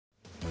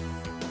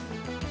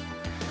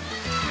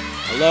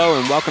Hello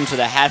and welcome to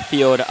the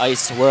Hatield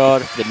Ice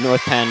World for the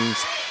North Penn's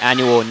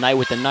annual Night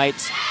with the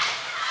Knights,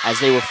 as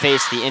they will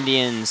face the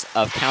Indians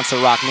of Council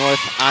Rock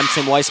North. I'm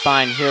Tim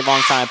Weisbein, here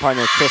alongside my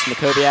partner Chris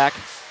Makoviak.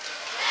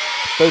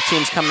 Both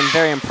teams coming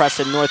very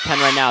impressive. North Penn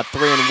right now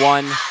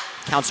 3-1,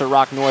 Council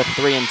Rock North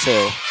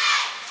 3-2.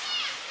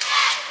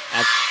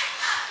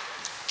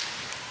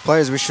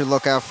 Players we should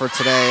look out for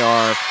today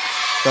are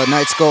the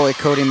Knights goalie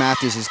Cody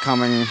Matthews, who's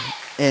coming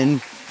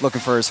in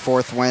looking for his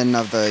 4th win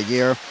of the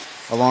year,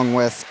 along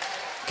with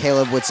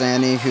Caleb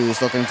Witzani,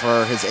 who's looking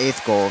for his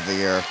 8th goal of the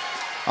year.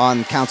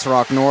 On Council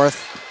Rock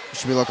North, we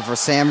should be looking for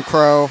Sam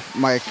Crow,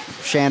 Mike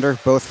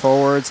Shander, both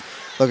forwards,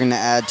 looking to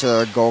add to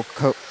their goal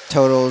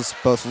totals,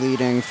 both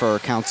leading for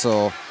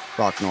Council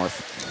Rock North.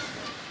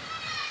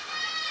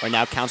 Right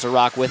now, Council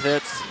Rock with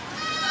it,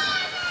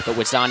 but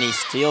Witzani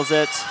steals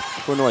it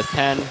for North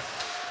Penn.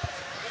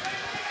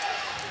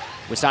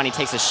 Witzani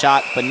takes a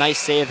shot, but nice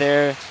save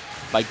there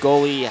by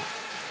goalie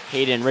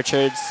Hayden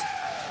Richards.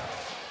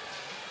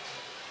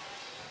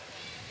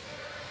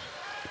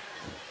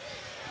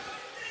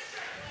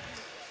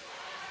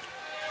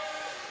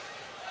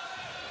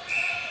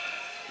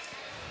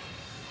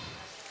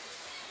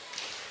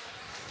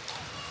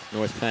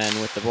 North Penn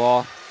with the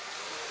ball.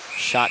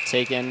 Shot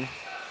taken.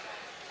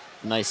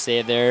 Nice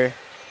save there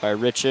by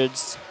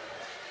Richards.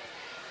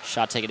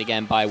 Shot taken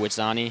again by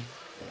Witzani.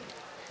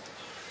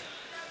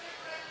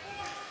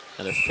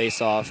 Another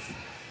face-off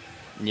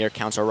near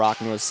Council Rock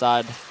North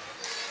side.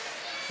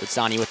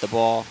 Witzani with the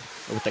ball,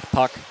 or with the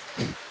puck.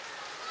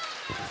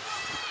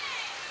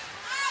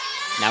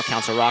 Now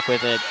Council Rock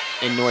with it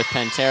in North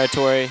Penn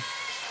territory.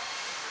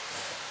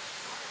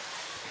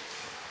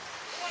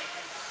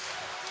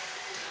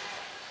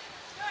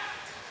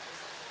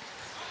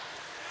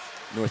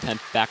 North Penn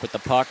back with the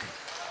puck.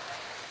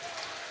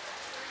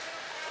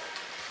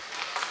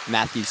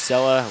 Matthew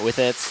Sella with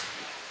it.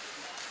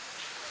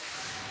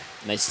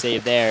 Nice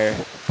save there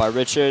by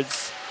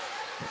Richards.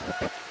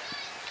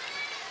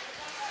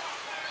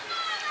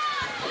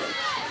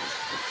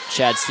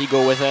 Chad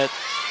Siegel with it.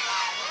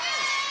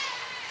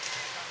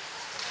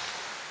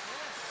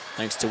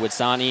 Thanks to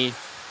Witzani.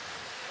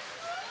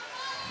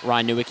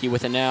 Ryan Nowicki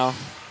with it now.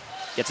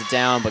 Gets it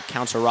down, but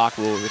Council Rock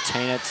will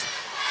retain it.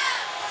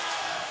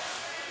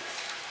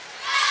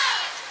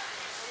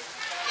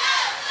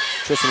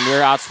 Tristan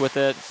Weirouts with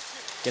it.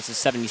 Gets a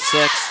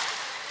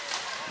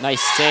 76.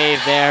 Nice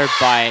save there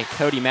by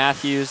Cody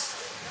Matthews.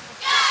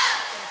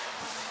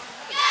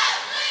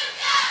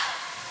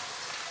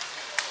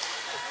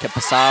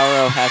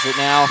 Capasaro has it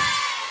now.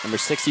 Number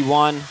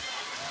 61.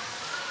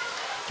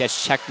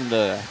 Gets checked in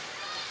the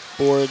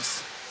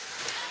boards.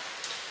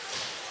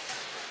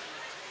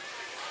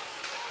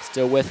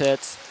 Still with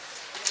it.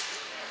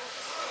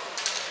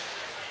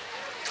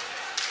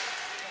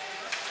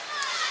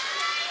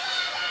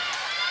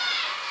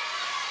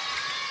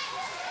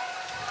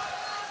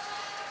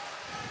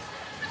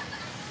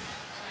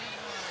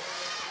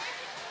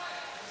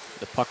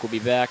 The puck will be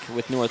back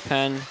with North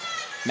Penn.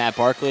 Matt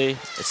Barkley,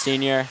 a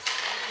senior.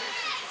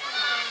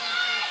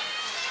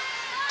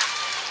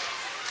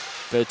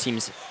 Both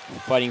teams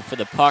fighting for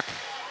the puck.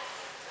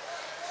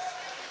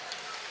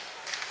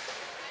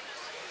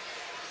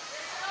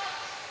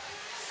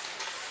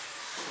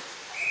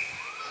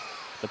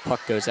 The puck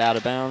goes out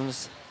of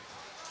bounds.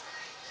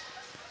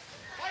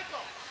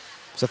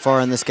 So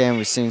far in this game,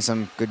 we've seen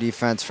some good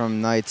defense from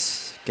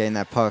Knights, getting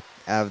that puck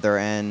out of their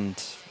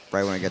end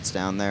right when it gets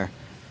down there.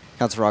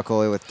 Council Rock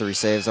goalie with 3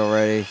 saves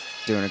already,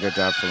 doing a good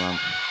job for them.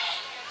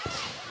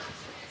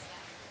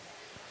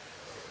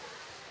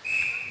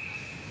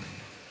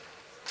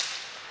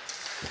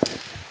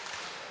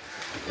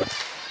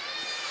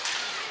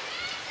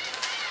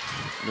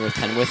 North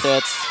Penn with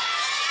it.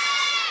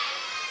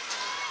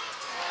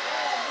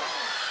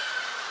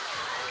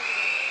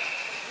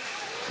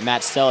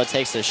 Matt Stella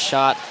takes a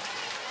shot,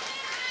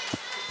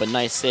 but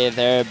nice save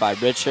there by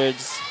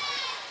Richards.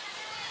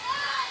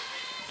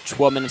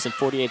 12 minutes and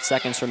 48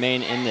 seconds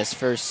remain in this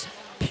first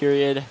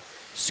period.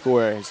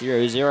 Score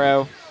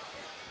 0-0.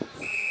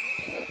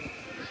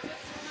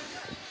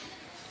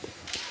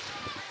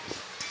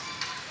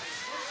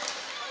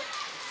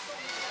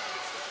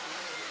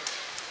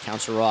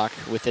 Council Rock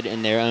with it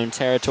in their own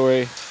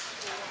territory.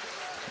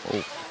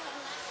 Oh.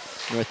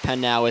 North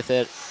Penn now with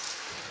it.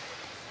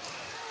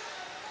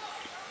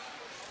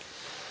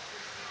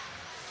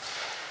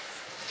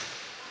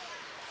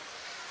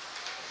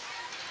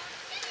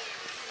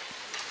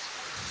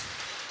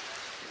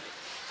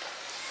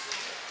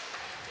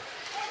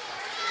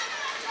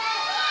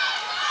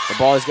 The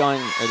ball is going,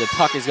 or the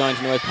puck is going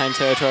to North Penn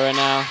territory right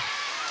now.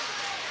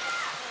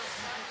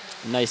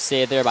 Nice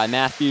save there by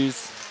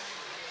Matthews.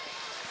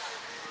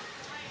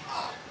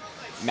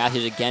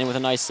 Matthews again with a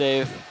nice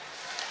save.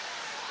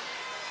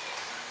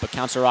 But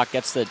Council Rock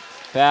gets it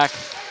back.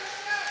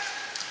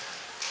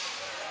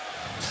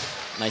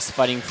 Nice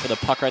fighting for the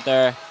puck right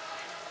there.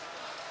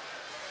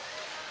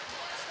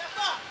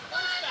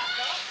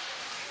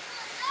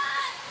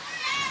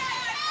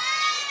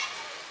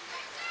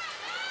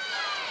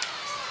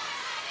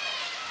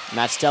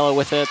 Matt Stella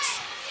with it.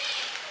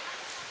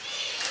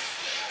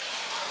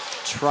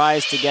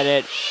 tries to get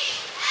it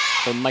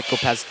from Michael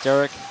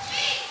Pasterek.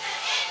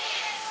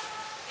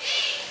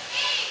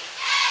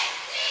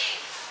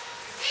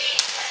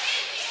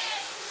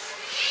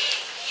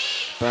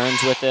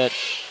 Burns with it.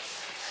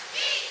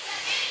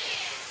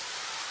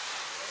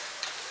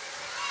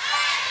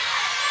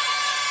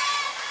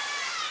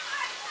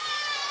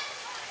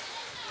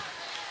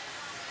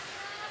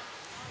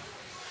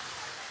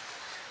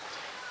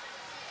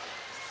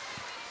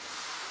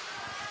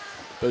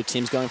 Both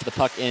teams going for the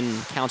puck in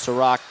Council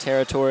Rock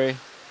territory.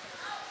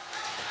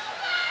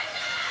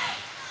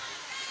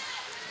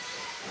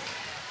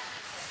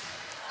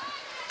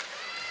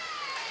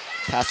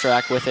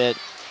 Pasternak with it,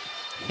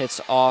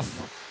 hits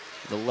off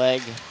the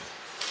leg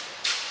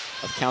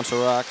of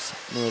Council Rock's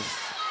North.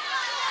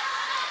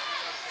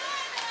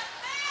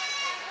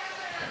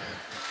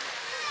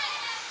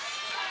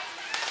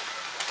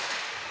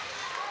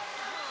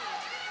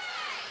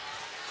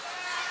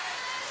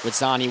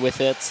 Witzani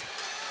with it.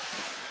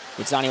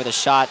 Witzani with a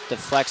shot,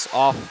 deflects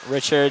off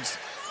Richards,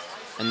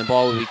 and the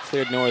ball will be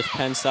cleared north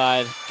Penn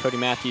side. Cody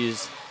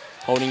Matthews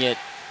holding it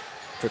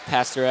for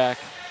Pasternak.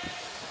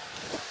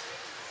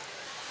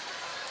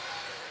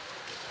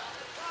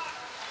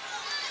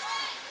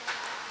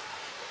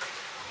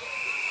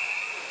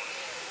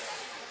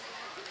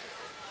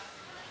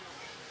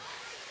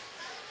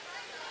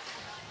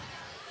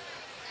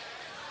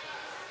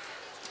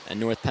 And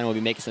North Penn will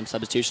be making some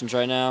substitutions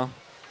right now.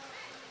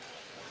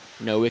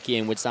 Nowicki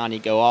and Witzani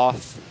go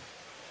off.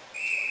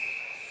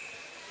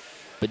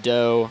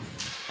 Badeau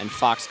and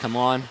Fox come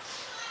on.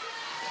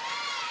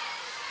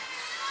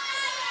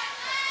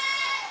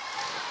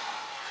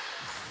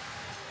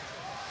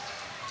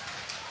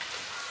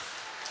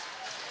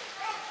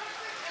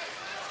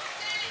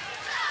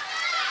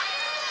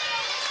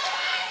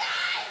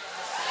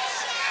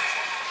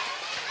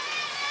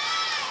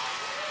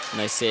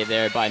 Nice save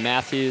there by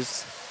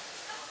Matthews.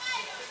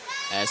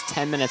 As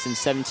 10 minutes and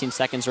 17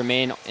 seconds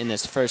remain in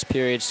this first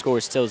period, score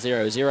is still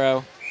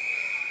 0-0.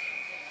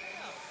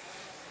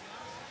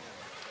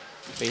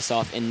 Face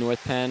off in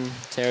North Penn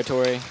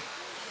territory.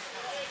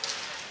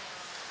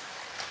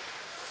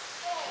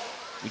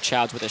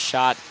 Childs with a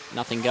shot,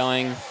 nothing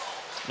going.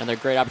 Another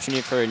great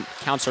opportunity for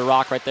Council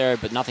Rock right there,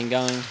 but nothing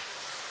going.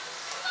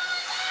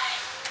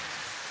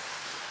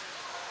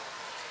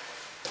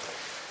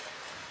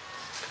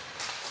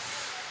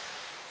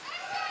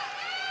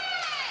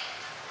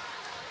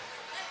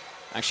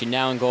 Actually,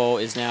 now in goal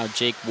is now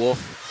Jake Wolf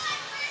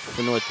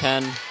for North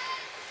Penn.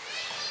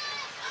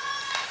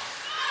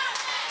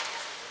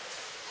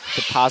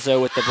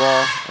 Capazzo with the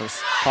ball, or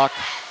puck.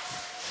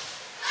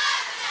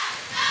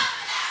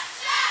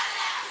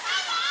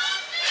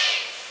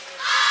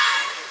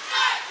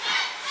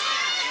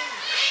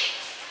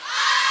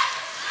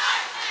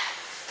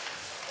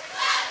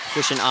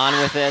 Christian on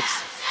with it.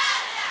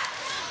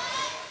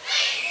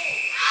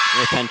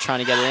 North Penn trying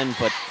to get it in,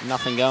 but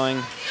nothing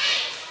going.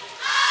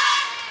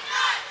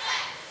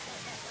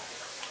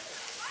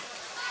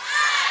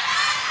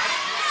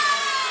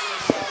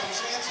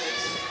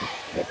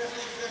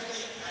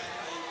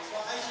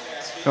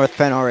 North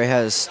Penn already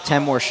has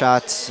 10 more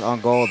shots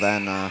on goal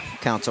than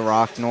Council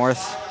Rock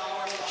North,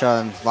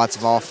 showing lots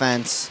of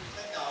offense.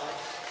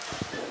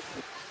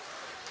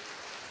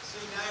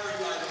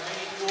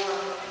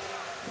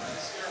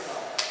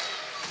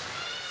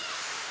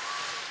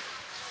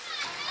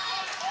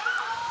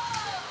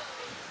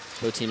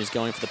 Both team is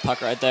going for the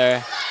puck right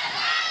there.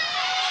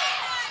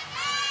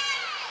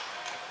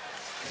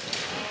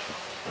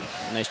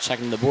 Nice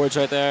checking the boards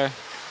right there.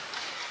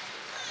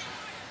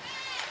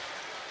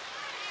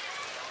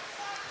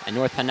 And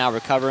North Penn now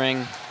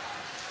recovering.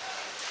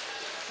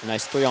 A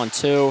nice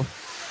 3-on-2.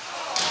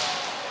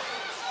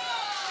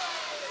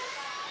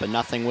 But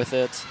nothing with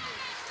it.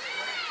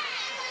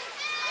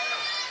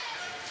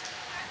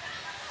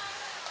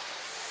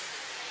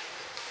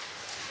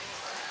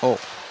 Oh.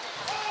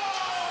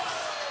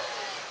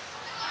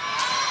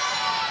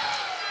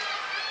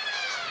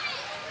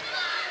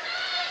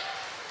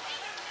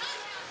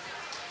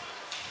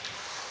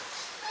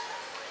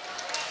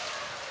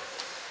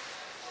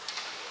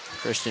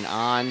 Christian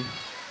on,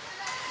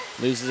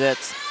 loses it.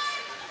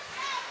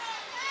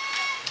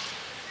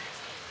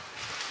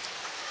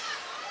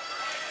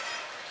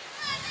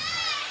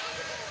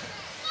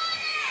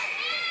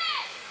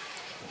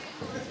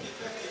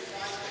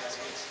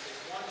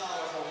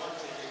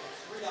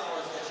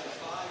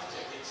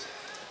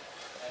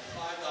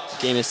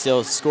 Game is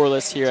still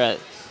scoreless here at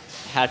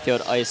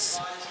Hatield Ice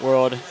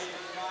World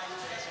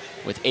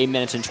with 8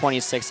 minutes and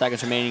 26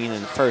 seconds remaining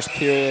in the first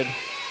period.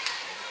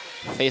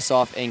 Face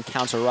off in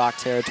Council Rock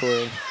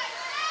territory.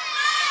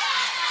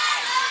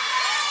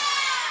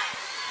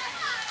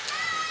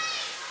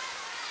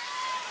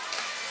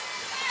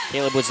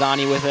 Caleb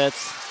Witzani with it.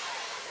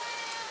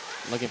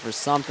 Looking for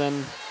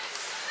something.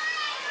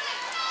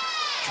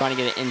 Trying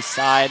to get it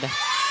inside.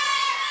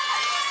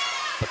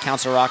 But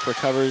Council Rock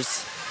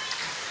recovers.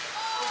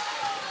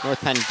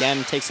 North Penn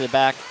again takes it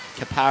back.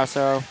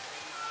 Capasso.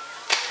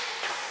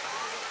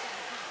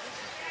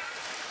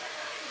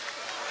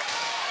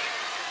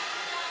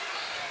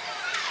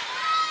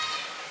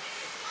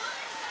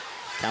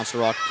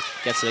 Council Rock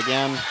gets it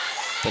again.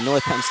 But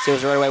North Penn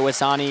steals it right away with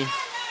Zani.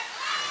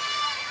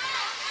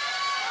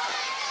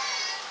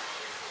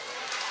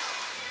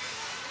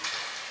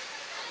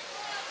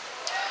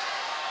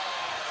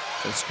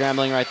 So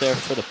scrambling right there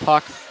for the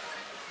puck.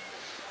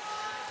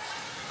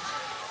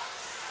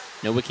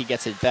 Nowicki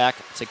gets it back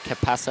to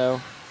Capasso.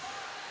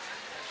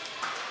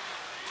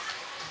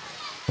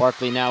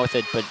 Barkley now with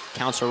it, but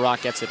Council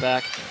Rock gets it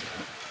back.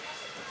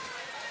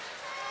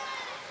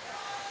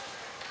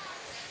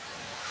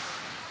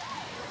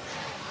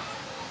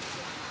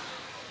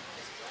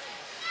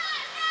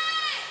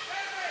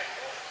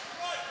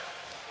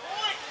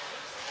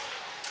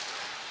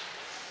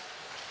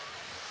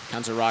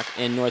 Council Rock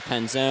in North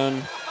Penn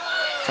zone.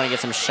 Trying to get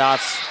some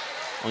shots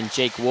on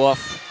Jake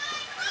Wolf.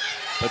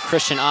 But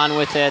Christian on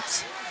with it.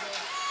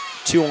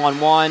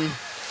 2-on-1.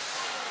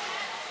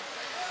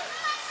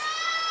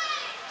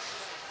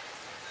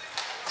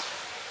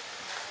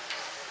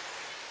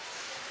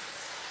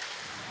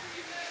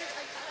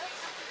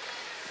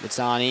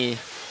 Witzani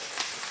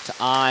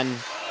to on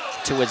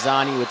to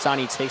Witzani.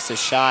 Witzani takes a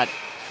shot,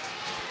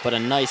 but a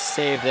nice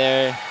save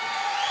there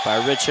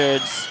by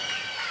Richards.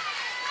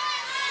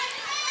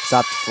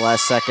 Stopped at the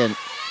last second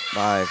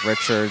by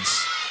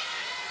Richards.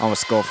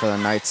 Almost goal for the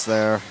Knights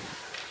there.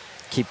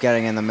 Keep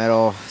getting in the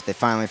middle. They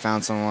finally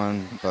found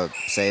someone, but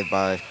saved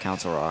by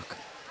Council Rock.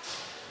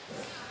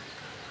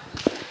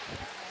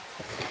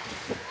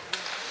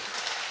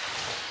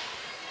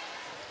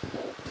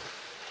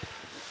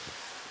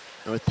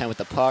 North Penn with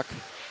the puck.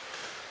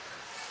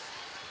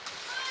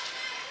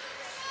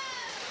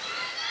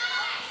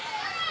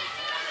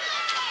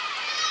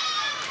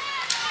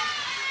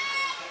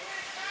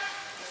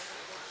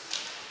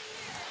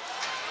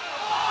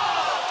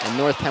 And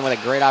North Penn with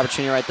a great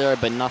opportunity right there,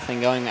 but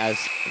nothing going as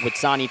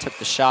Witzani took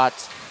the shot,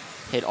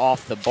 hit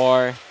off the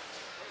bar.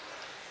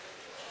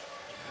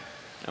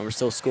 And we're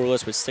still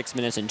scoreless with 6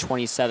 minutes and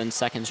 27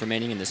 seconds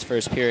remaining in this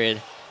first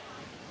period.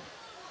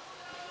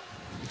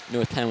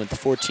 North Penn with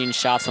 14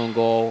 shots on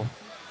goal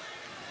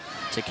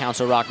to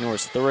Council Rock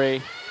North's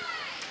 3.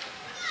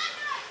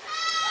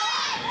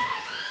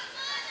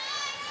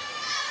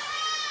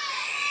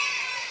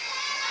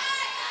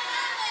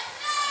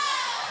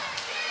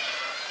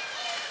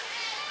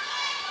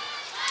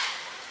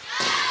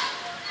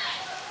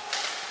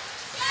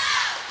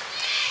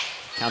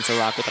 Council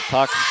Rock with the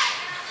puck.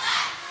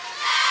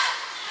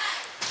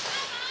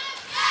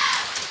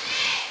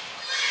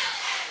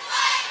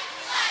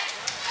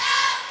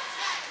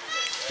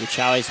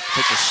 Uchali's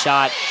takes a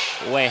shot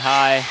way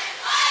high.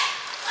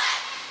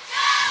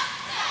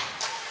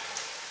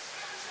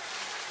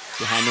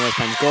 Behind North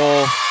Penn's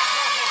goal.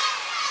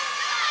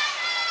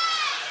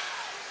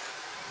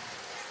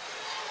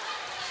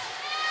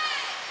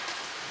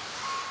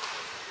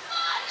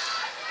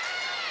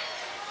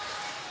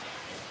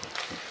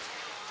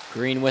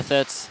 Green with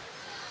it.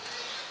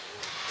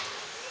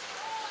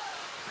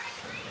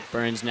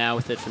 Burns now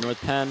with it for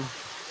North Penn.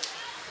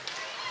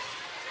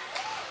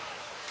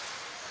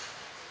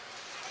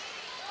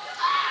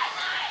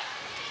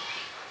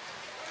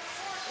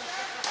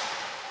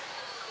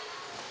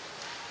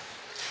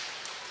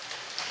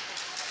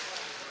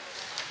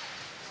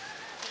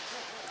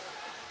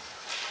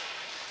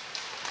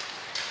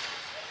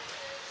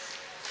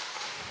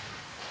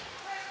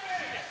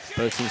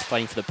 Both teams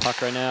fighting for the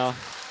puck right now.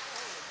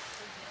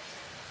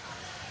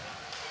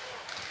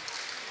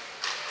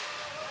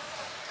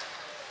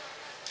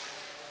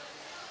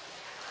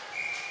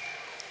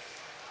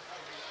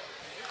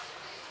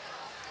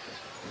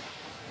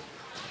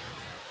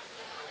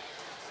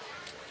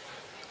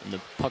 And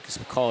the puck is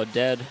called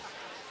dead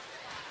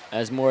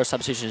as more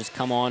substitutions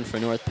come on for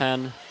North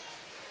Penn.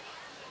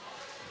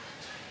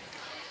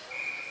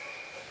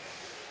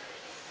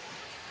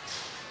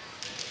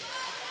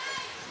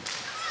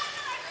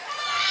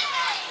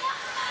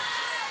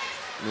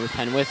 North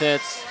Penn with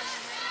it.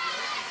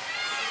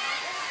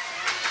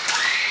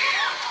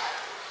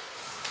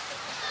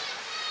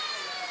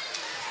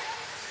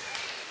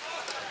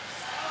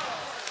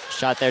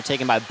 Shot there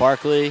taken by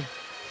Barkley.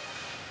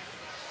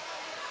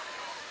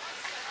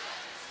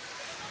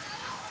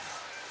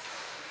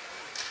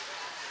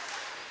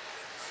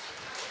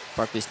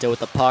 Barkley still with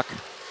the puck.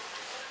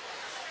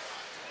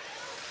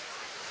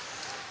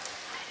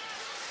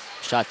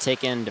 Shot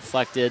taken,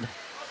 deflected.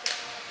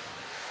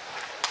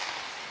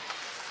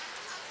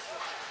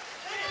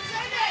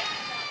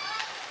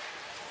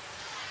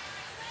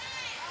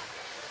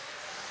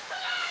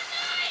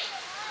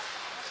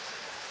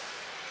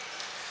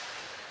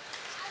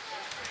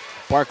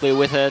 Barkley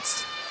with it.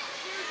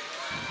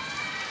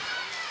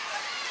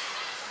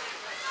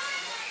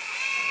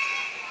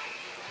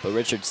 But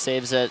Richard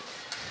saves it.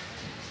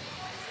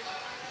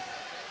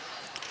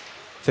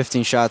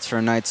 15 shots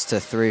for Knights to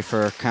 3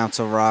 for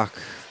Council Rock.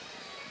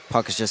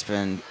 Puck has just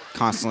been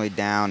constantly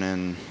down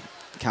in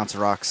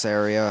Council Rock's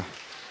area.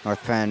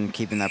 North Penn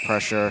keeping that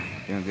pressure,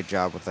 doing a good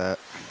job with that.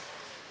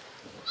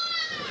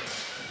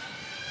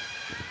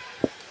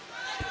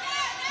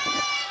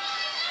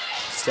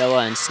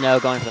 Stella and Snow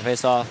going for the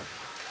face-off.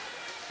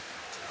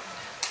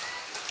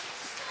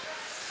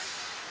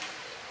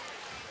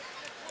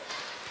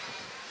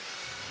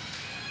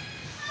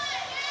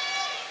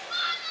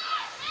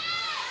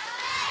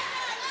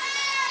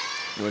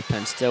 North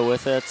Penn still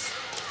with it.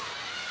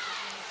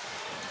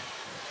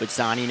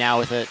 Zani now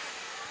with it.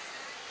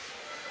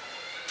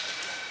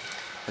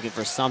 Looking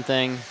for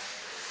something.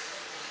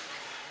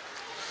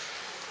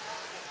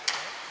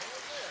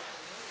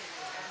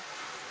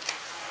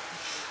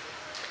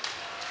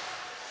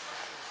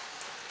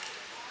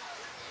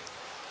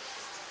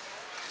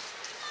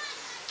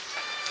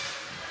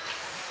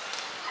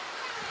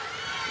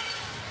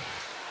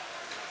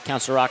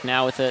 Council Rock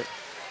now with it.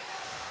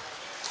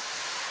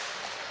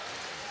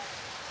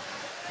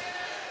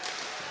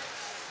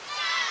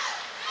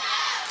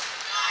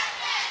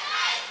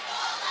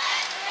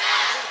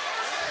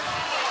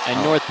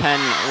 And North Penn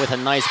with a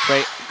nice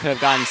break could have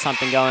gotten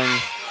something going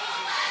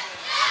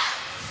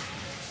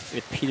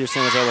if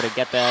Peterson was able to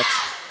get that.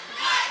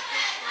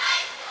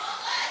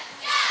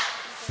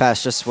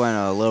 Pass just went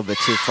a little bit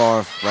too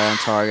far, right on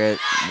target,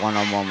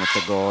 one-on-one with the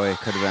goalie.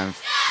 Could have been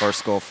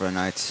first goal for the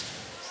Knights.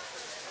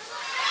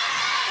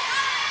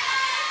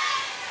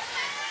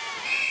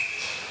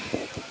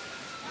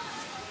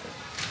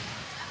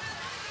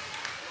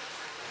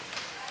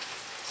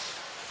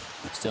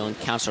 Still in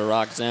Council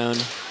Rock zone.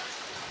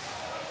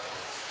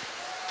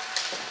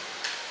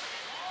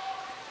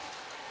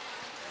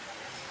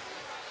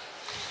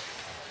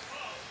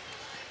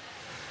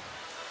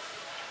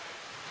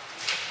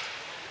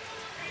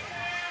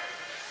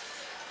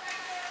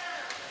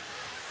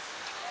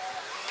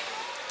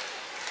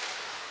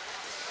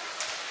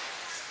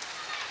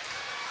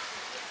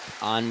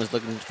 On was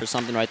looking for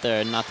something right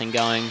there, nothing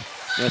going.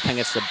 North Penn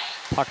gets the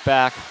puck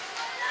back.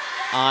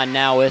 On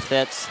now with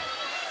it.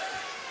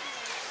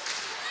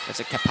 It's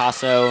a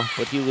Capasso,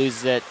 but he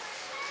loses it.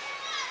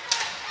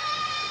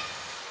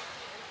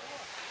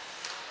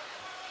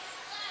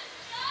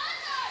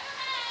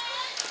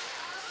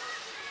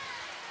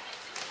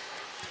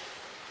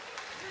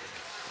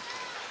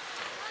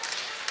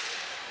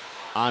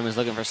 On was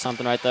looking for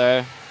something right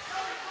there.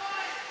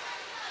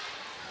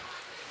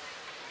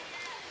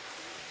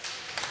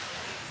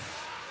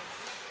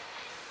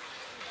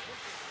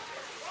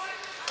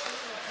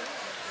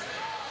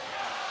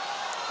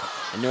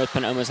 And North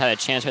Penn almost had a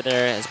chance right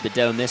there as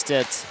Bedeau missed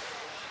it.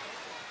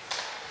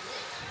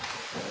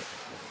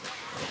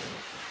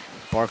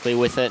 Barkley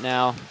with it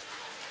now.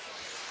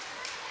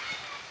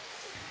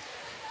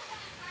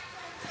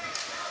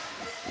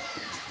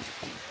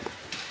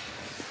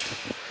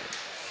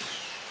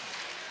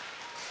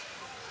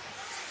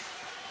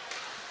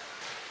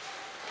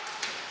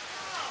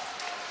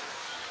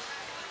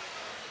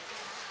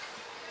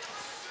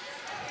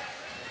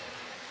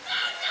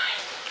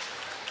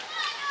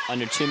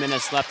 Under 2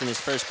 minutes left in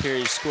his first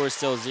period. Score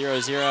still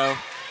 0-0.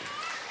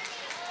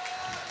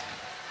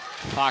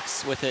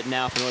 Fox with it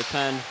now for North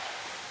Penn.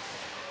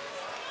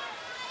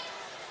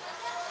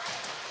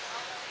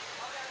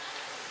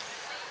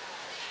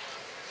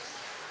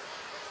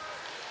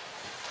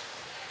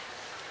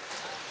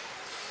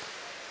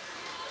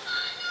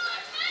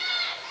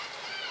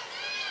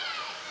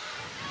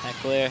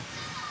 Heckler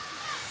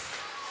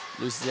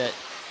loses it.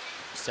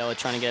 Stella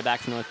trying to get it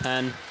back from North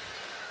Penn.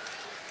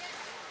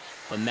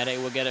 But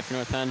Mede will get it for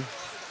North Penn.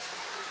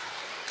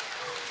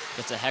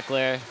 Gets a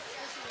Heckler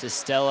to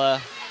Stella.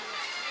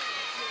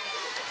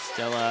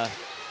 Stella.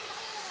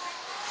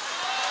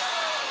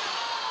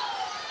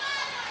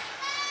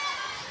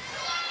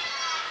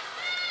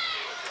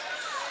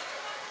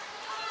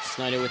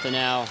 Snyder with it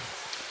now.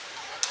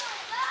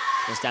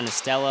 Goes down to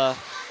Stella.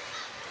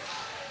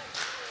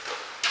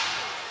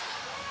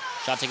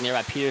 Shot taken there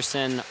by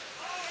Peterson.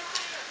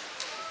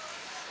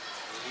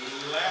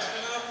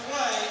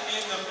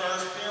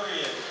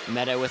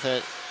 Mede with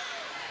it.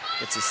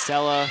 It's a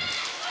Stella.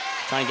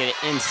 Trying to get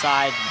it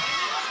inside.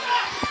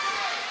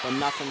 But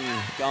nothing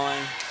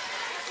going.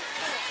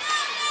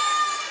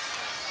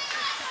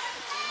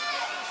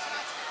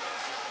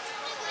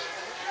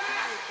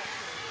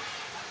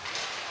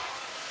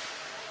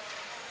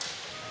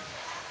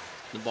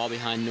 The ball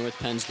behind North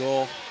Penn's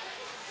goal.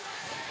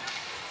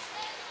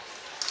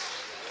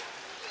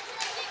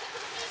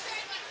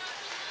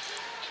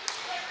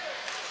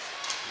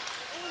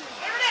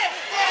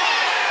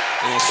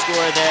 And a score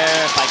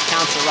there by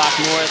Council Rock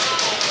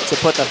North to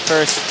put the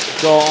first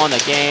goal on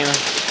the game.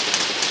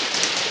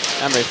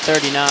 Number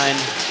 39.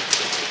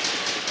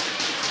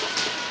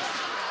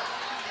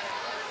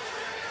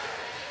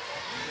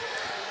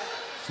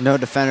 No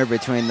defender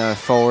between the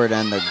forward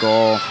and the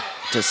goal.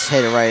 Just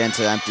hit it right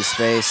into the empty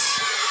space.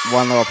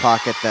 One little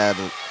pocket that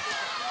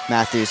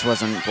Matthews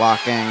wasn't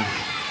blocking.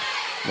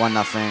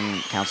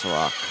 1-0 Council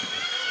Rock.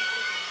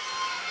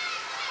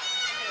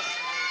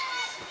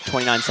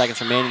 29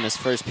 seconds remaining in this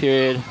first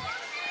period.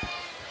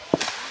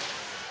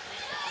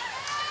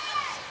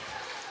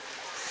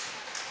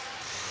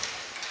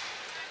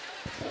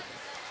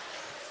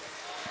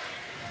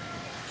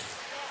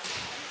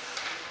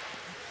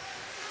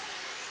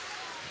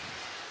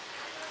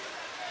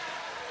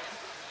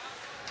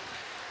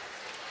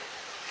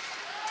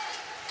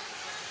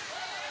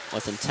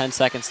 Less than 10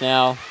 seconds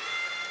now.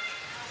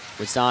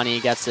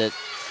 Rizzani gets it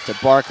to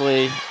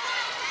Barkley.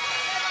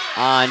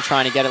 On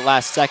trying to get it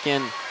last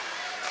second.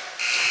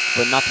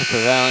 but not the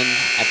prevailing.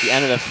 At the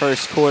end of the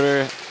first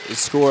quarter, the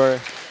score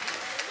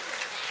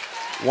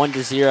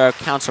 1-0,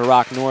 Council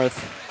Rock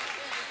North.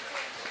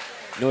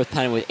 North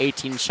Penn with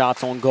 18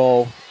 shots on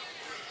goal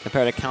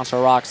compared to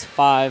Council Rock's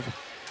 5.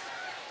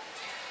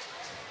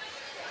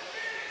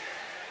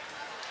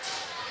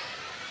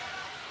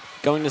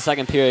 Going to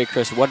second period,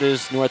 Chris, what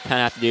does North Penn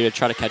have to do to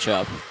try to catch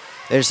up?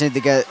 They just need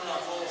to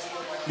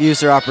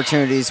use their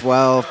opportunities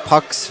well.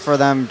 Pucks for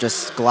them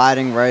just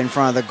gliding right in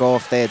front of the goal.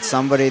 If they had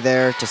somebody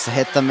there just to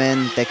hit them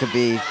in, they could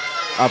be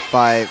up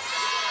by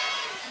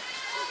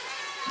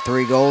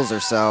 3 goals or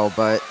so.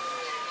 But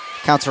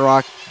Council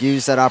Rock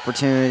used that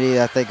opportunity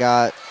that they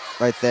got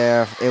right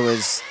there. It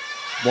was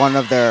one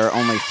of their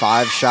only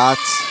 5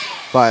 shots,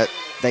 but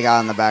they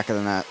got in the back of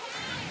the net.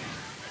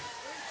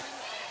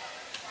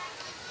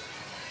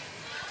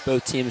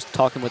 Both teams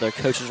talking with their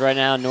coaches right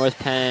now. North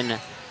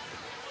Penn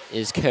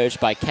is coached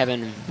by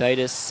Kevin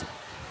Vitus,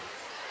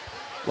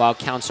 while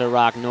Council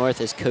Rock North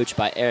is coached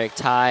by Eric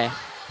Ty.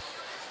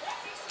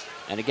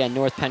 And again,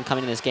 North Penn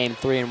coming in this game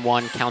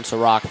 3-1, Council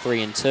Rock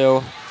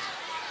 3-2.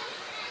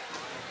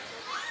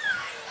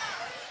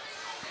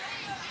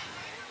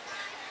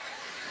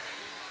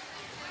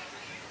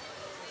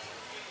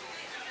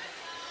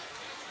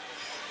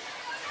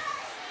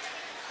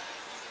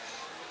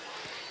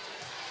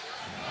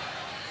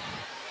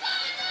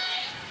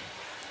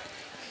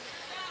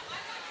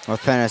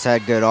 North Penn has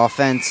had good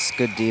offense,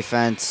 good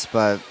defense,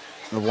 but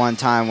the one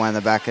time when in the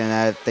back of the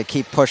net, they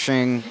keep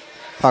pushing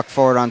puck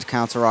forward onto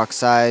Council Rock's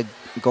side.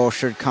 Goal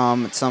should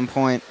come at some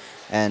point,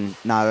 and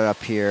not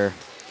up here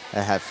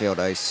at Hatield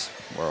Ice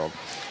World.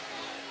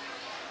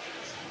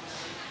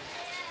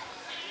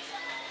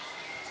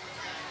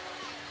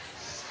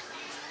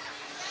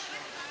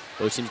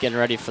 Both teams getting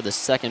ready for the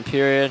second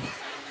period.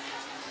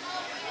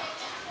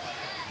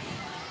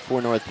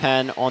 For North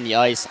Penn on the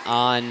ice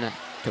on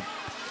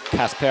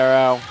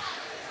Caspero,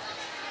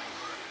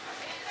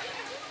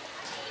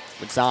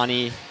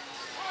 Mazzani.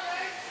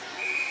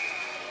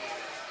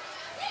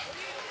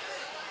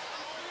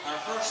 Our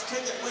first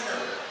ticket winner,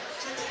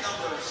 ticket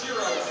number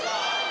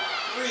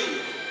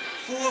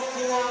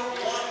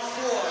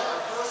 05344414. Our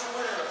first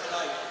winner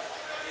tonight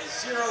is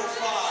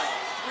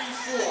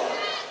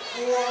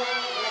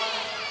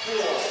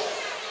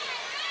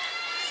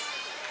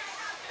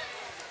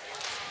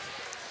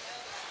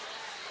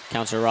 05344414.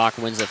 Council Rock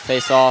wins the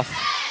face-off.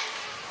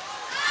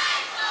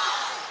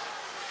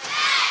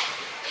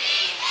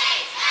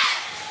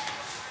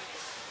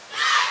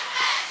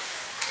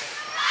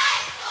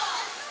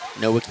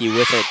 Nowicki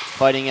with it,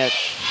 fighting it.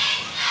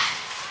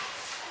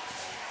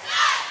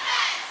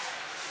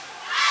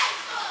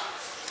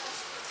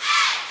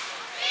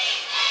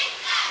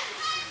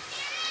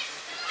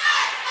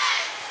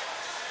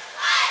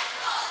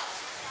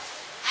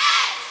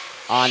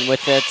 On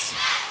with it.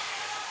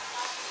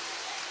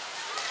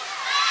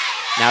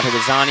 Now to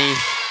Mazzani.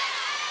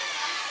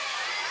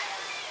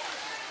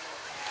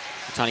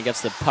 Mazzani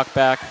gets the puck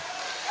back.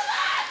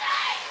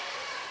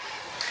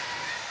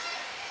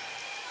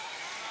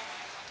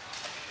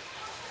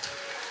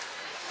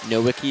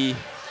 Nowicki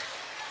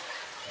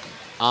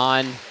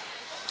on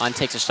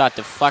takes a shot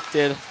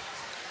deflected.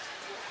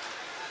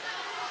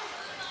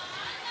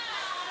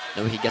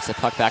 Nowicki gets the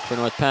puck back for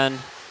North Penn.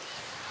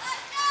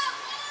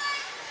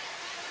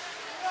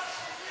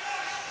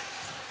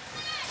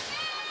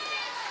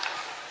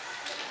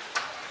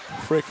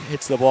 Frick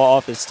hits the ball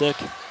off his stick.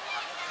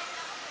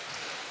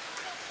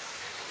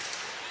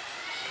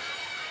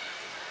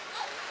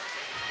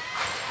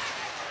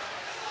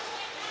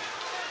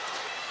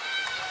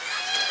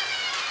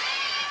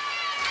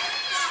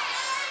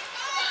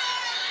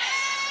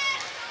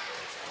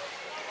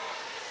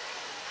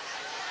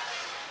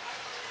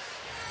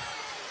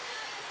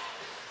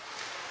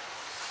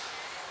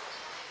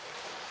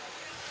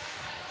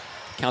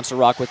 Council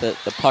Rock with the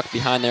puck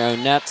behind their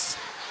own nets.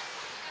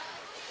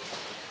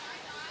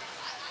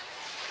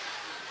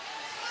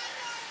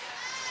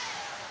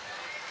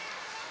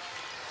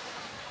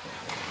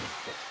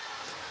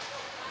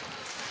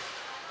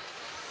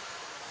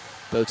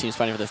 Both teams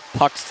fighting for the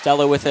puck.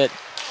 Stella with it.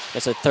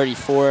 Gets a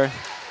 34,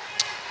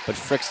 but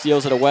Frick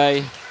steals it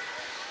away.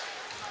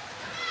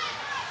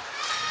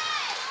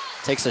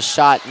 Takes a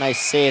shot.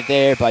 Nice save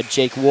there by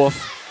Jake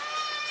Wolf.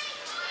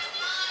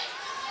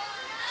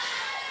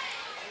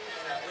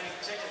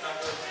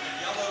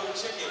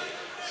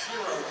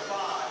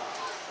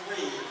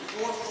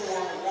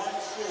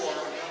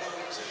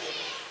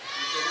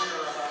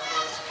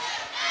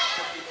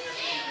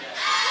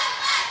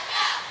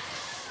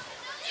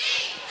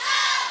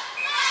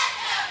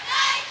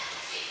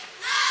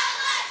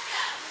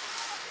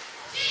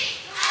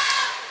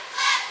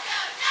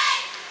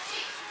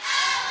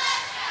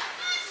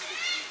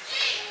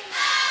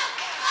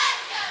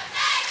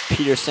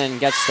 Peterson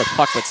gets the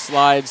puck with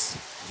slides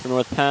for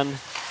North Penn.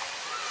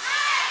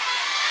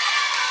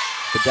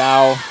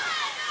 Badow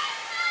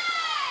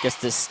gets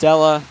to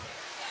Stella.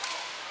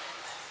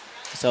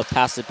 Stella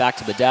passes it back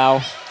to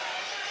Badow.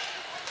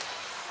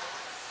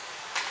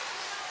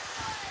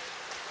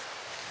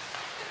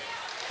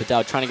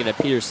 without trying to get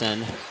a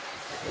Peterson.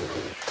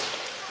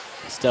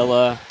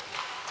 Stella.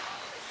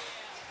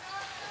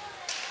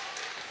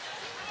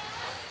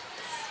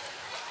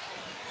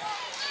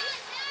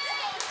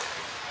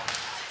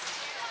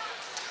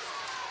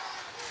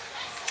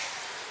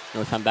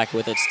 North Penn back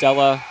with it.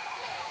 Stella.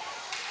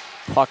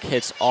 Puck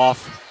hits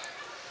off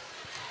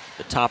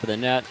the top of the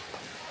net.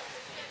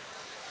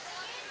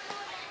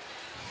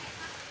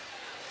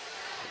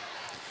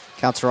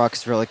 Council Rock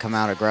has really come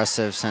out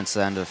aggressive since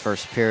the end of the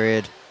first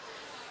period.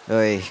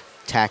 Really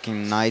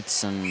attacking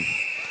Knights, and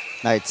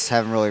Knights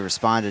haven't really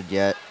responded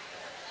yet.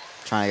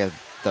 Trying to get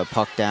the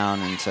puck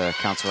down into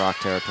Council Rock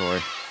territory.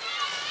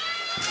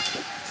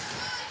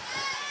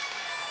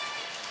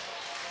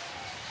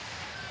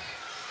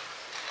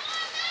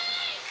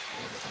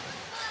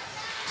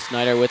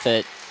 Snyder with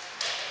it.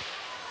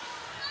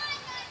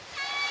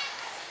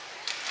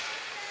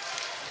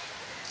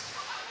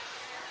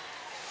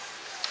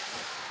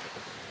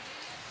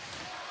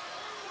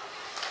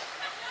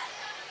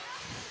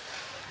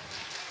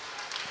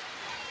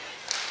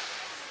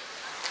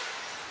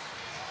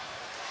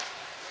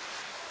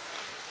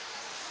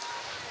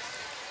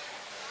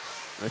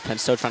 Penn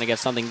still trying to get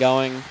something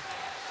going.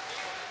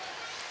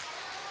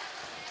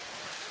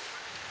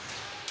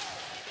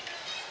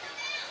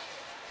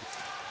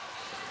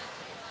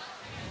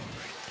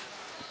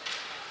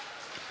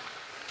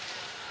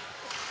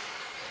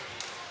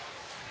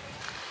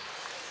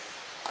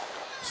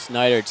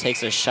 Snyder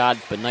takes a shot,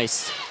 but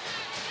nice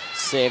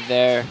save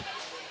there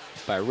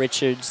by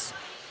Richards.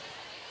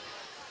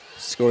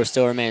 Score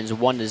still remains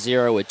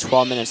 1-0 with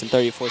 12 minutes and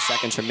 34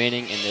 seconds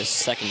remaining in this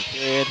second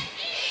period.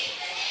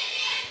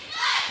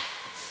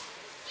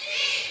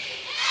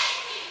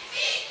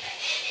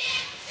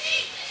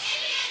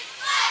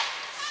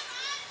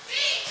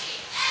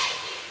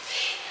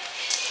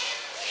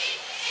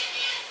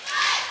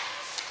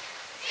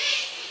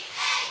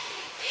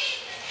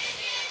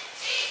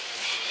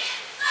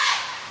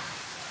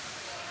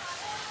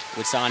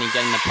 Witzani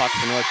getting the puck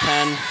for North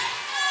Penn.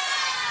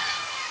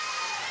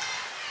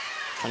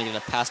 Trying to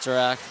get a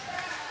Pasternak,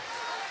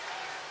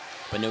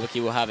 but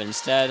Nowicki will have it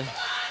instead.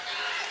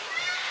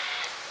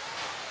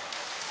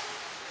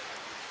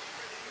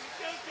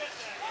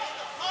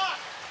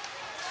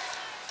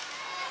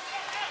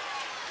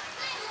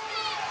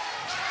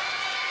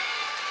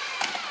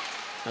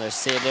 Another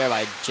save there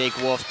by Jake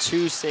Wolf.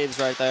 2 saves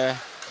right there.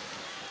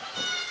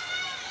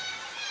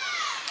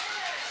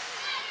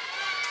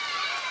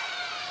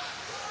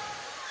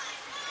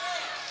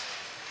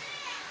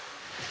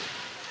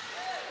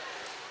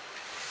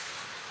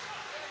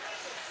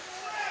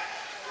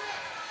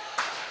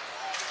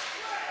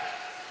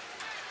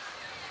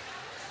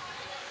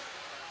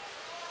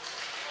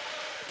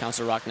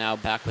 Council Rock now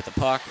back with the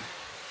puck.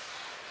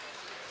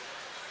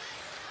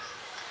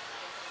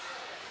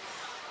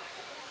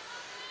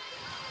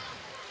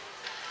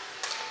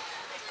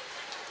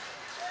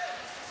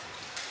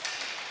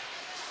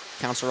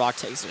 Council Rock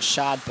takes a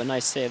shot, but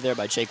nice save there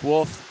by Jake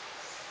Wolf.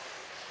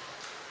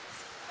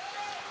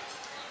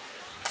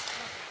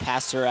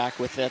 Pasternak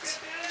with it.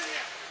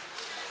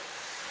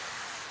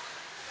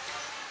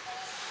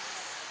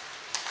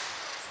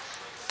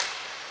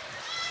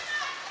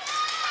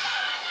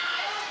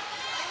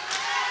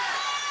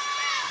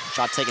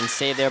 Shot taken,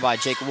 save there by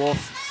Jake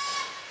Wolf.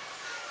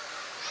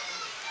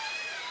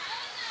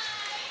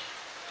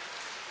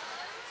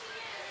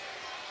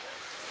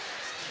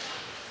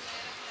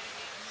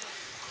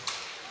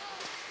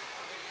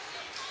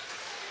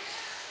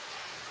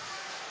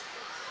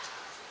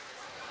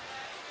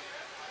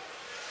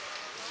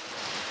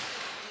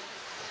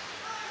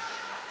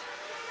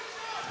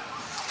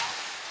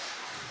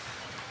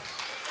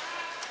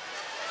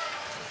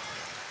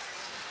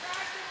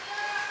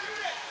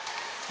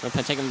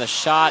 Penn taking the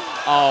shot.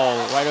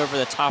 Oh, right over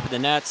the top of the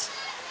net.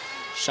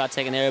 Shot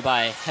taken there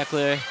by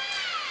Heckler.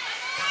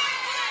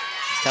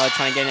 Stella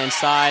trying to get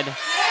inside.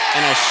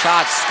 And a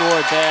shot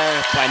scored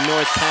there by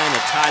North Penn to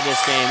tie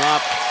this game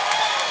up.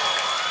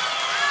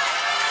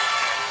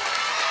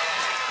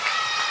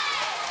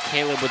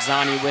 Caleb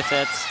Witzani with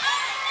it.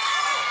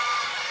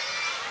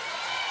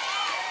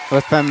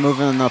 North Penn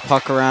moving the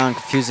puck around,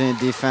 confusing the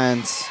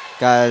defense.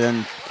 Got it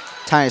in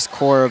tiniest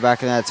quarter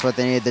back in that. That's what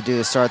they needed to do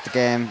to start the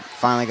game.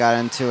 Finally got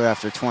into it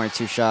after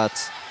 22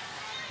 shots.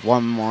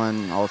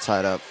 1-1, all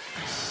tied up.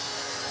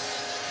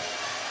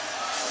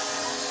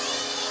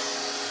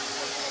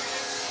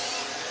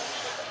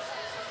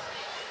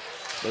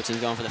 Both teams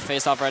going for the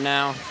face-off right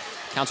now.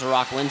 Council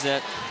Rock wins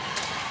it.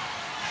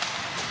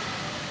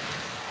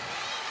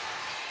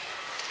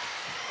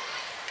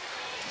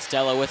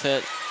 Stella with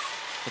it.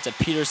 It's a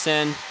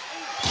Peterson.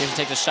 Peterson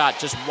takes a shot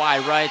just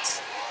wide right.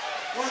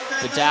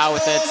 Bedau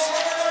with it.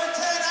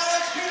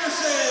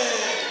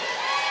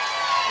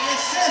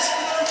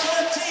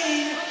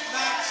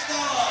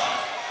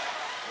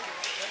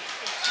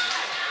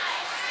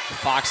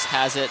 Fox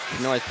has it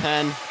for North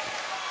Penn.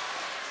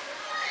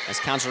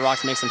 As Council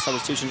Rock makes some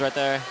substitutions right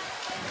there.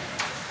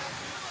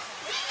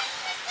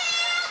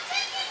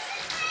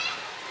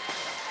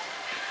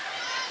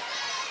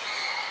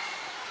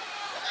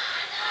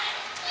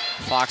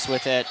 Fox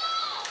with it.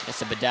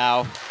 Gets a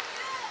Badow.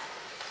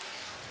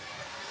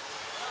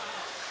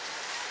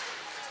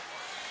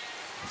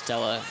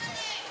 Stella.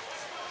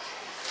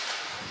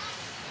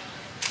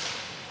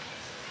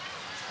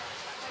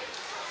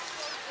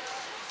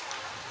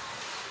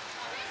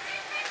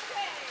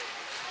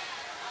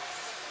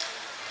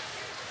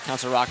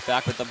 Council Rock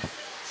back with the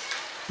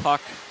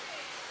puck.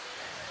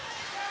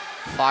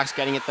 Fox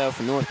getting it though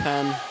for North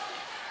Penn.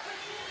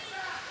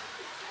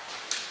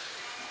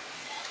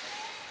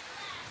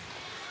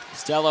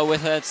 Stella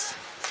with it.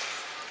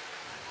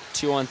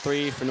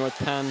 2-on-3 for North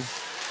Penn.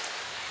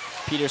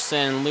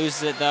 Peterson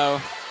loses it though.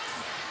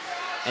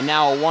 And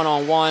now a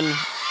 1-on-1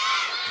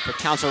 for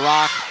Council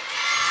Rock.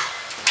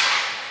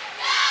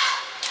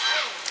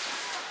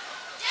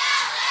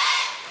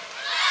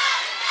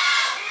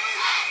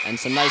 And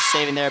some nice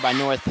saving there by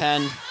North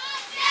Penn.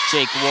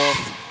 Jake Wolf.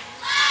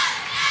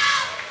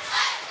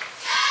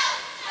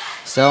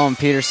 Stella and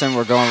Peterson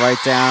were going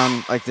right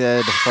down like they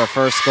did for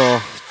first goal,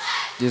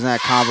 using that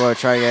combo to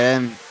try to get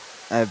in.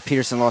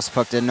 Peterson lost the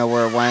puck, didn't know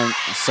where it went.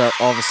 So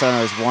all of a sudden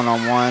it was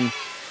 1-on-1.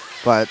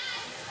 But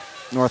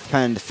North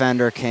Penn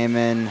defender came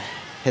in,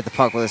 hit the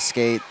puck with a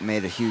skate,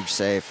 made a huge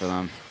save for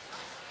them.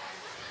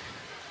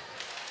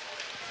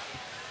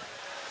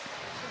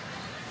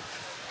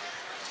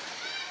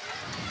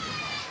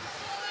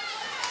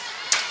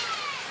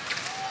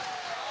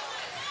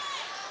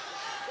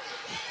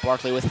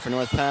 Barkley with it for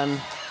North Penn.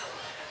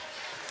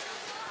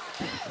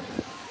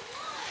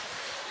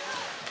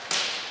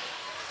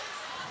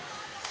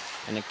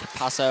 And then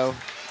Capasso.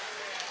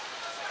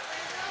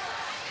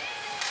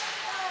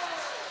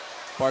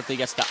 Barkley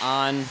gets the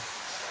on,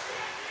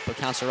 but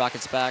Council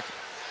Rockets back.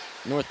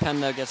 North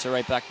Penn though gets it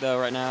right back though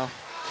right now.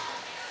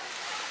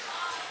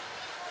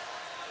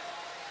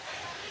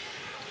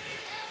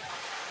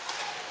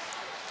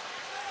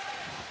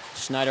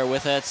 Schneider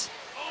with it.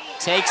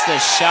 Takes the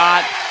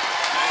shot.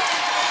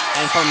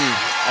 And from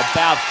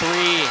about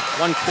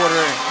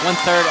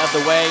 1/3 of the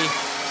way,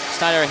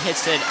 Schneider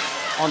hits it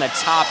on the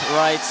top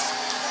right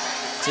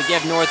to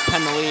give North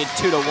Penn the lead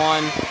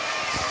 2-1.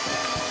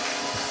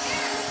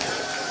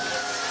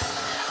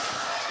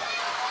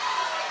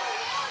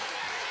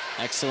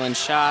 Excellent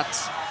shot.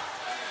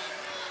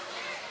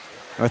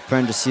 North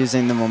Penn just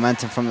using the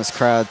momentum from this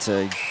crowd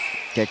to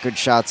get good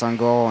shots on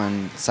goal,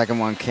 and the second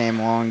one came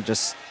along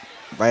just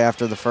right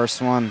after the first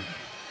one,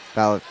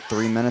 about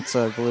 3 minutes,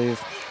 I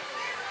believe.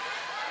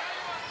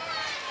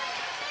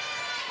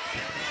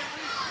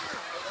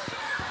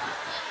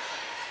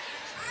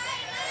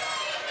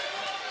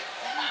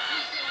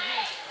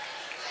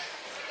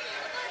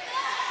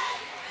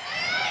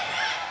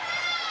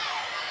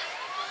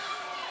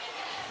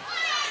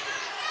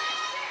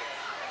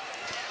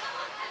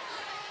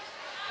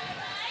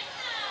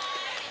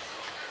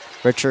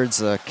 Richards,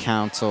 the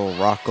Council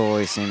Rock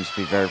goalie, seems to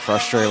be very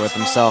frustrated with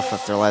himself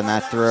after letting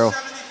that through.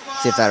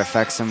 See if that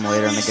affects him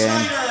later in the game.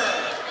 The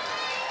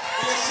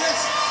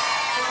assist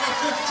for number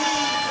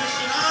 15,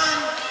 Christian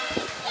Hahn.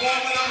 Goal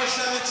for number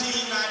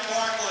 17, Matt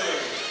Barkley.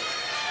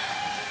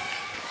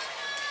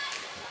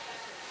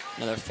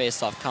 Another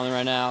face-off coming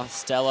right now.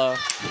 Stella,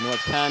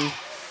 North Penn.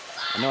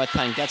 And North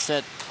Penn gets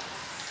it.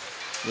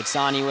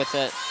 Witzani with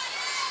it.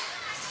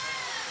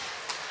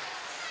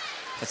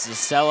 That's the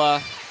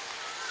Stella.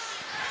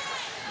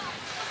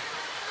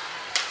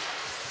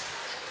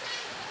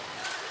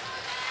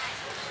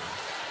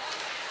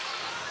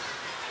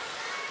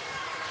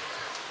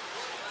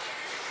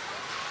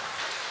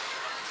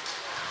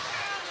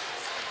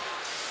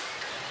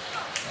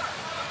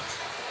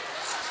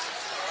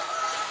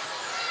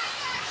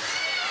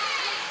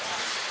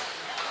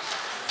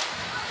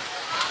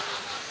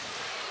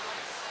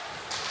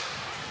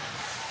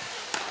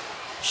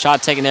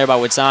 Shot taken there by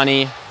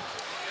Witzani.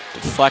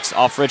 Deflects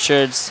off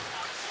Richards.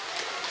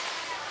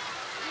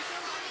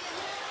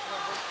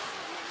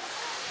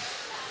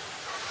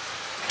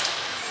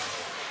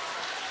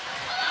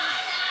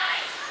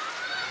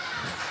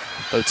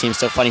 Both teams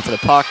still fighting for the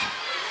puck.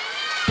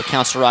 But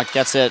Council Rock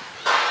gets it.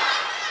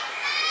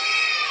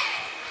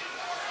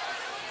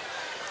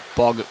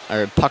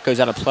 Puck goes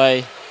out of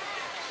play.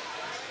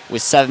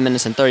 With 7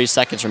 minutes and 30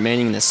 seconds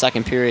remaining in the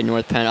second period,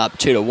 North Penn up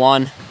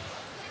 2-1.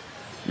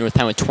 North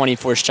Penn with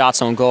 24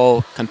 shots on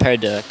goal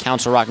compared to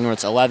Council Rock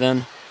North's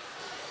 11.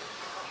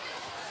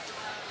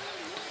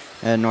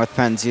 And North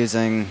Penn's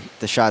using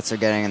the shots they're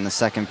getting in the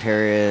second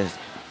period,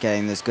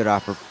 getting those good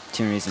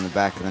opportunities in the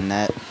back of the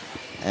net,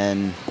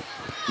 and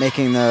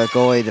making the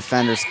goalie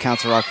defenders,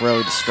 Council Rock,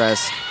 really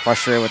distressed,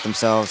 frustrated with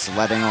themselves,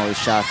 letting all these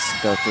shots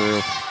go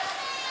through.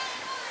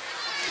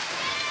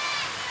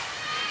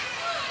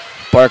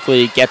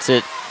 Barkley gets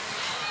it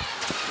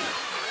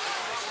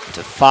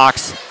to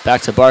Fox,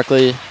 back to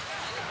Barkley.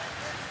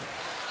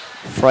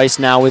 Price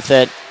now with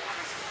it.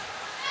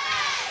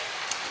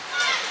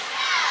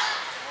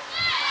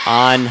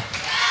 On.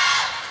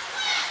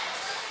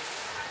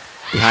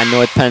 Behind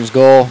North Penn's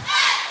goal.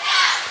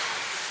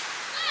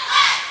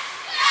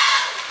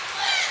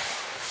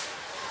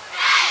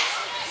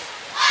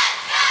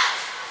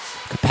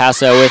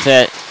 Capasso with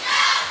it.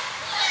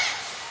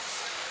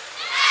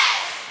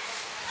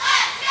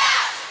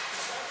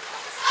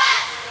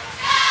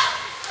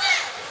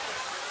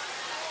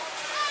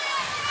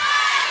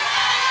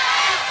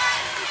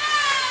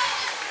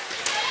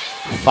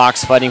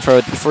 Fox fighting for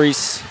the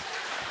Freeze.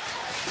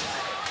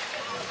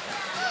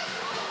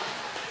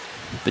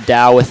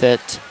 Vidal with it.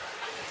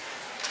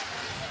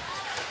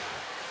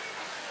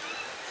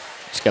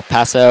 Just got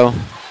Paso.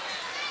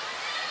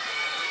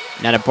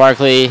 Now to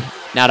Barkley.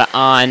 Now to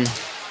On.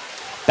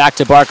 Back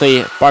to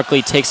Barkley.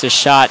 Barkley takes a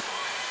shot,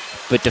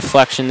 but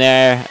deflection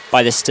there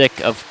by the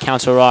stick of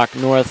Council Rock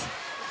North.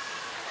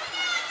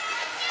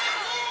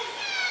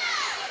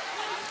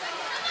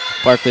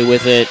 Barkley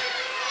with it.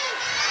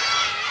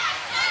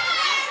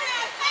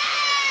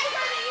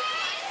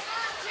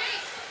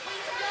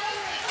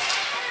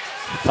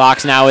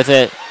 Fox now with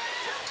it.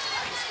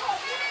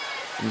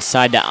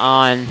 Inside to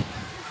On.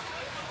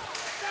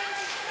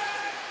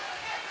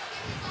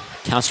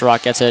 Council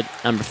Rock gets it,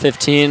 number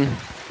 15.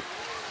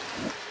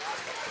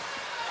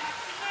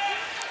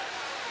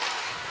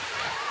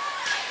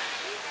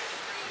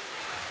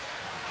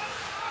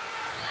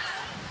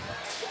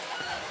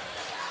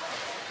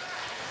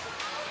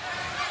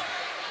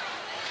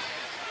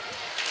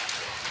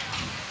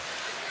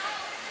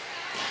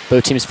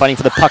 Both teams fighting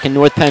for the puck in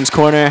North Penn's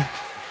corner.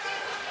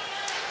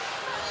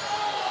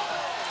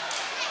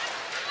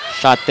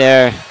 Shot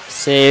there,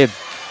 saved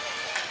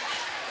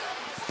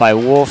by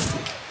Wolf.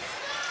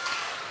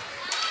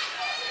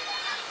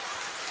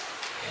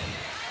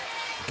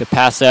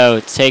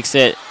 Capasso takes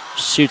it,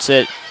 shoots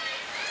it.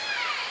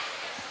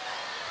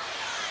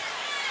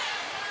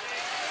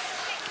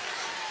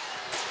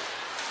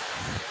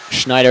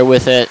 Schneider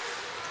with it.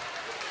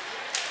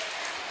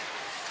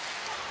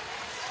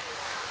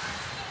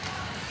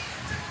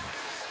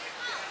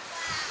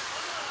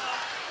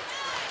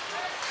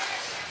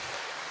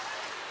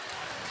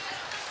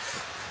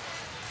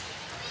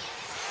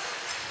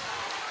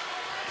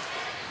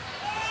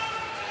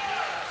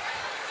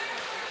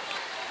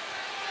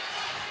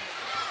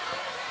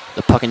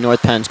 The puck in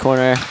North Penn's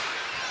corner.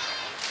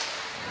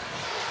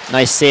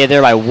 Nice save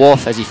there by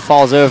Wolf as he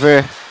falls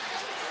over.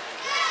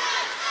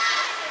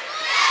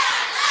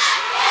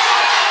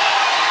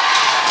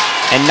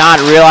 And not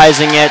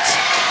realizing it,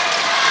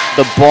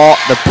 the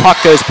puck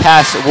goes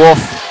past Wolf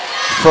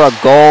for a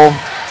goal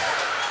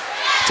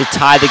to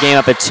tie the game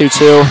up at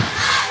 2-2.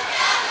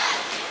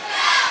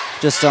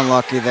 Just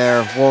unlucky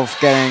there. Wolf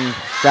getting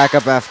back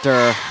up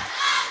after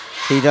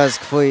he does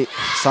complete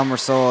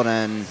somersault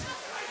and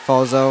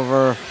falls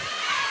over,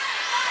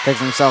 picks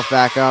himself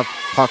back up,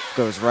 puck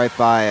goes right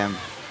by him.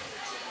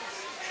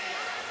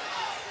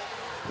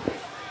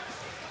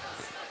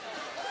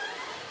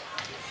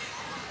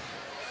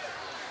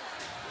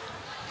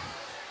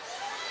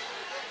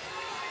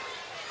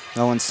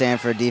 Owen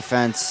Stanford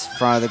defense,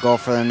 front of the goal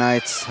for the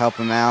Knights, help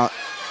him out,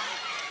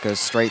 goes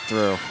straight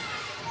through.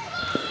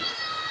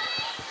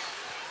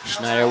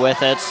 Schneider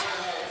with it.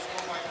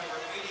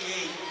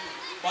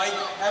 Mike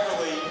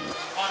Heverly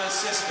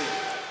unassisted.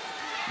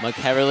 Mike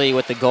Heverly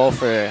with the goal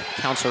for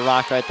Council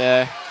Rock right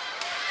there.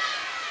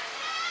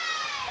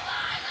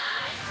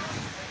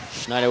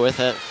 Schneider with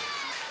it.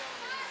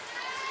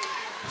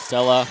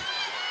 Stella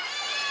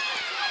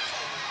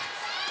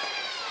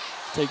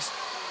takes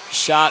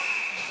shot.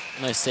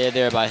 Nice save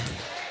there by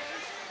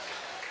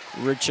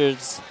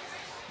Richards.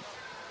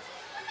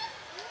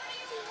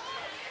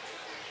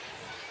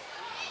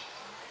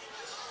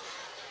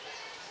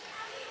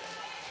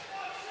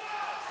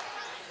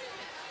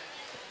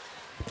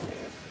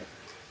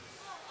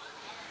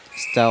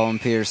 Stella and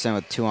Peterson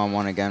with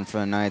 2-on-1 again for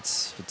the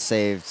Knights. It's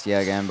saved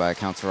yet again by a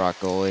Council Rock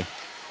goalie.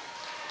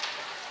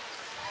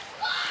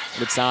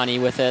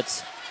 Litzani with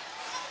it.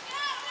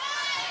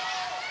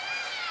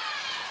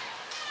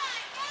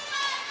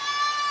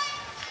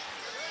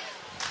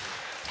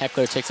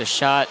 Heckler takes a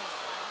shot,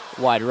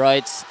 wide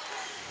right.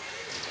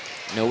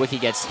 Nowicki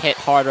gets hit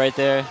hard right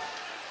there.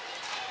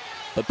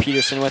 But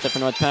Peterson with it for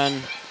North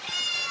Penn.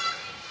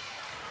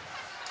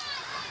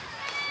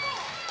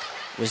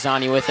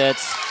 Wazani with it.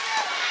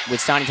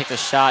 Wazani takes a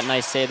shot,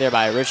 nice save there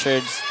by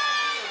Richards.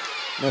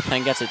 North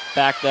Penn gets it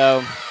back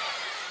though.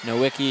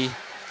 Nowicki.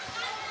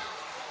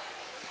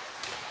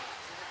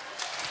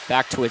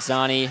 Back to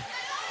Wazani.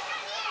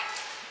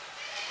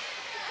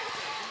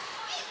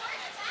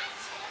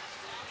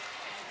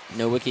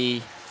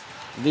 Nowicki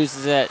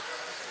loses it.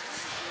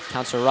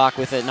 Council Rock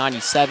with it,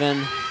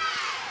 97.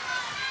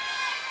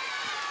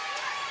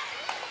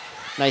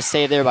 Nice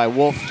save there by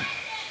Wolf.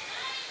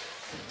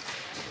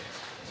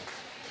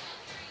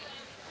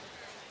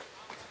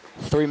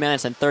 Three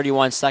minutes and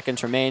 31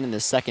 seconds remain in the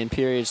second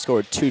period,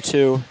 scored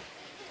 2-2.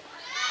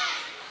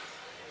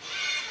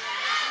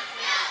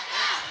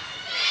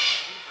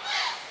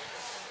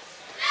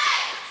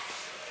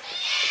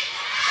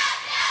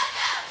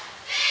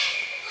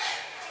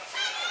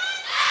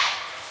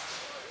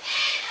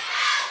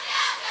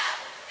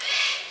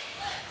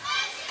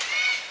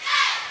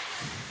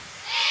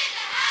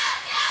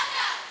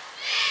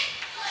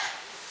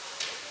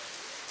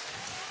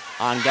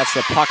 On gets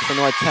the puck for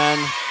North Penn.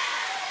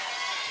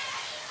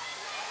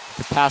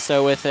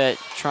 Capasso with it,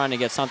 trying to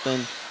get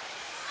something.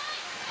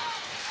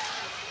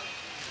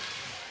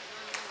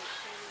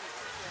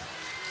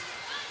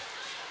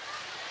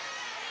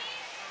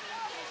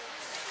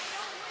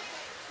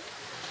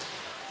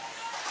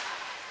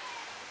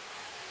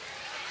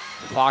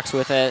 Fox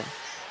with it.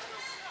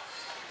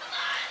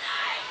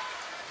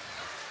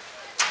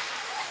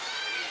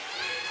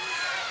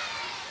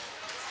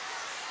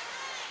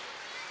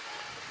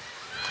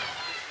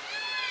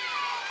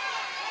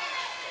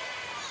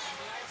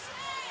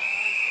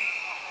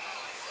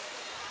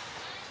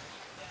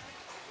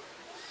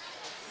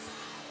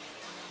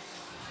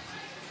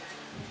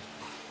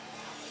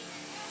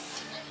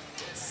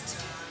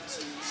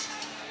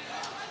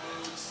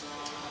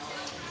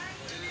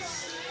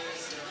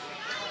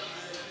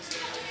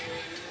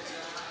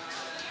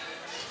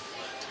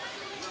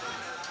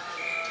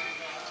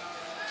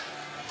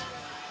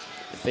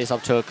 Face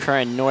up to a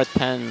current North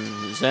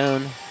Penn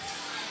zone.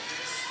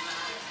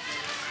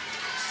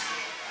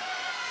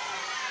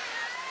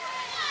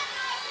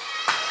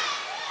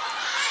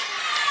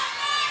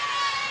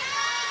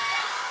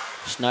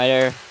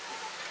 Schneider.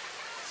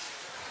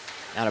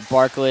 Out of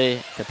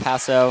Barkley,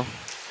 Capasso.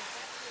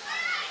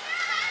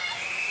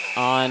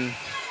 On.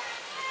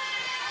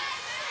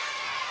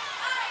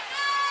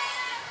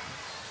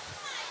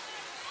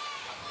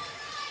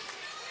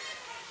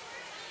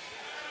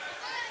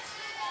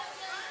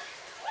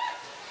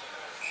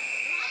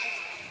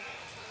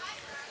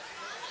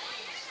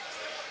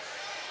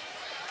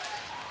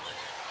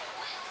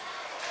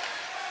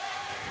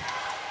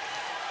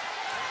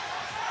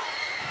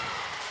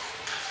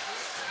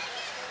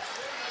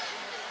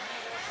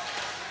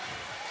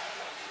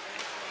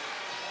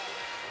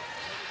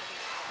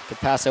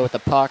 Capasso with the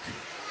puck.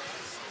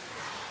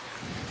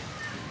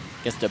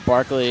 Gets to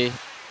Barkley.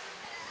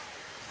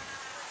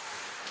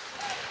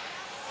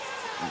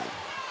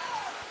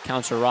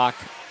 Counter Rock.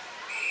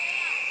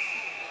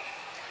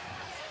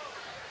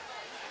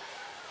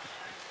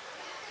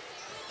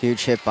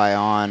 Huge hit by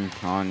on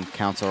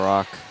Council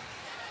Rock.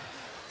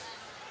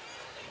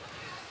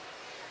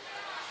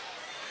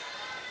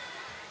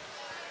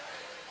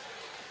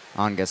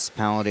 On gets the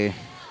penalty.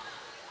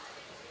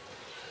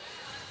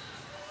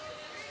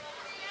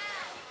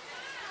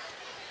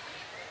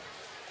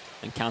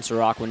 And Council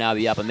Rock will now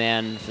be up a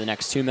man for the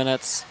next 2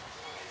 minutes,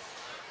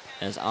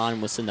 as On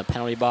was in the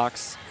penalty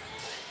box.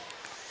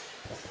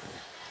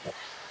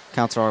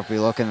 Council Rock will be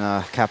looking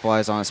to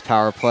capitalize on his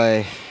power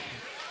play,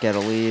 get a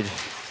lead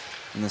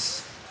in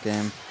this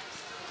game.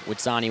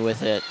 Witzani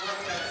with it.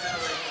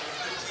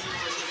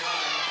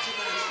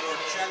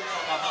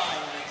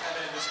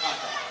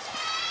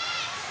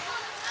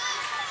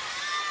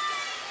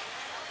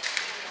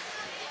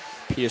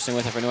 Peterson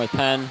with it for North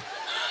Penn.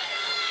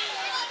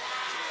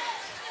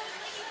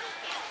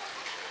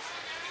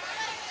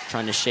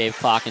 Trying to shave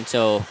clock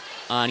until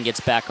On gets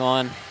back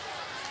on.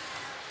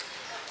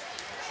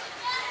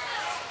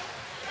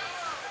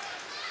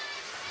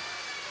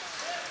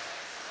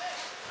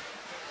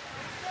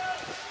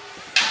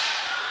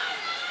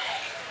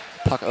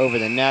 Puck over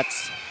the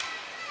nets.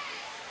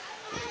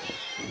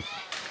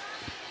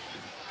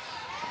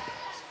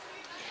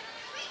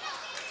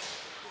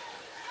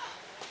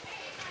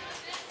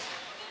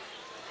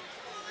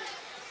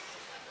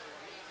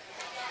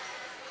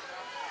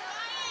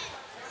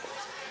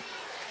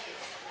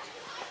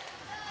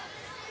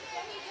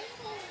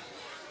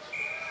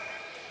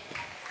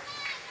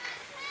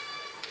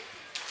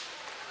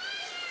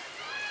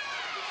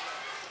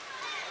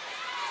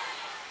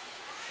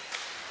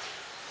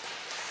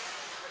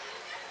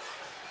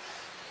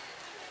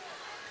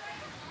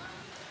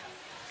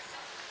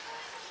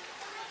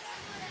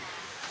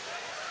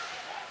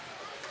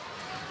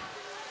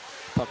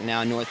 Puck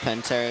now North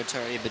Penn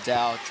territory.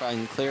 Bedell trying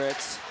and clear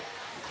it.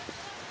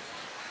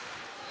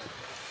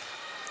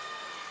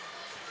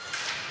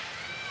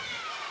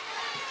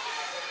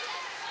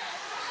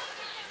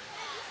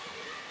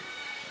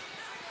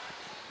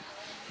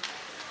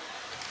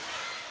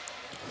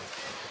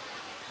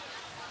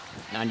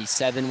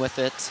 .97 with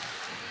it.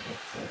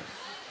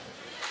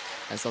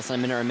 As less than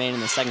a minute remain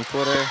in the second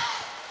quarter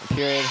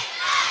period.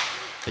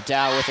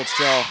 Bedell with it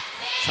still,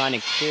 trying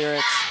to clear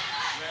it.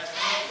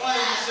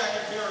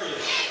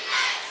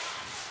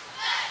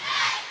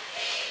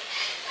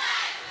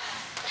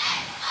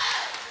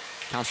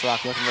 Council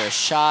Rock looking for a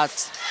shot.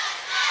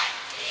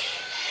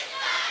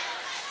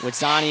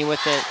 Witzani with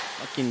it,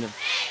 looking to.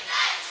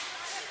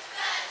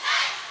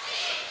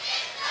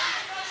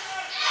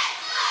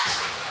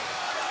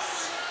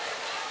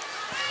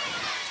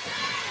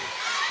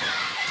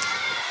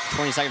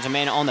 .20 seconds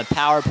remain on the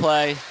power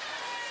play.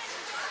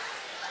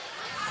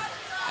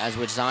 As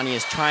Witzani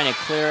is trying to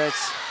clear it.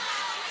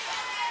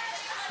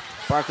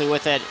 Barkley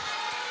with it.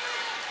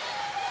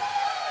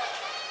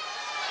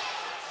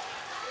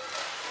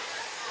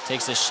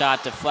 Takes a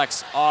shot,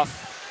 deflects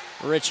off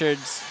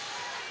Richards.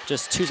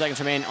 Just 2 seconds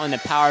remain on the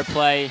power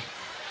play.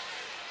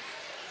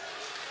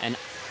 And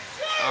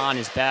On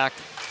his back.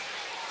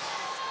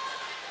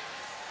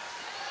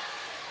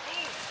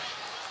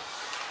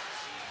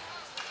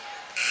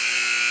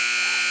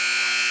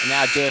 And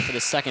now do it for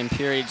the second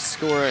period.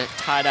 Score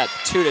tied up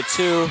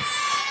 2-2.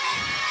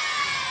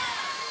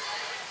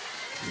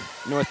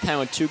 North Penn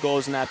with 2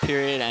 goals in that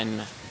period,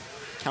 and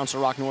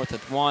Council Rock North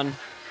with 1.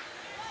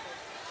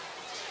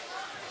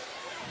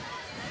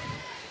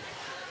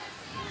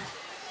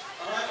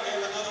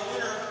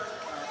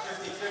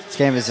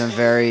 game has been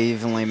very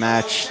evenly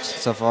matched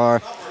so far.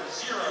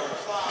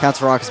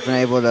 Council Rock has been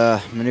able to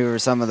maneuver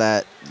some of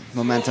that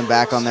momentum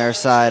back on their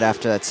side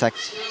after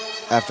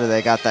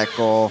they got that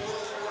goal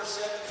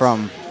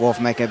from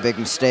Wolf making a big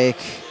mistake.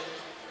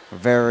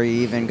 Very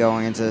even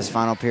going into this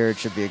final period.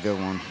 Should be a good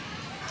one.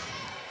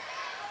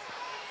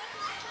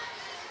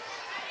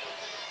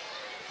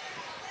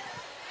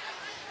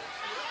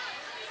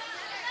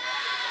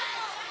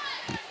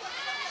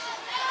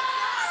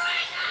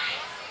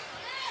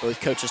 Both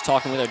coaches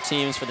talking with their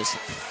teams for this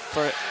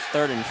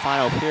third and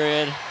final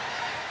period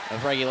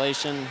of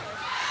regulation.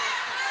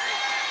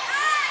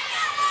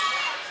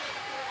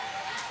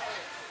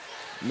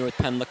 North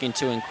Penn looking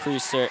to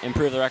improve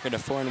the record to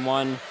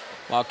 4-1,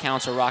 while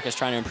Council Rock is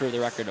trying to improve the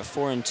record to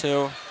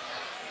 4-2.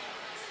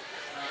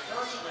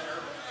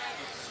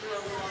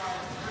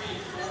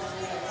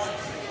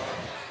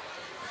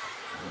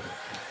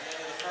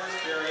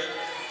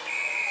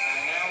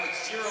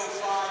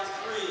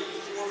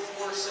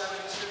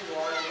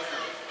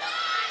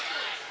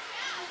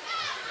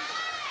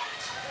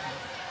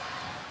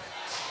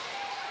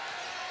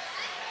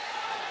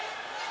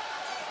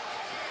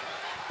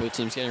 Both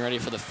teams getting ready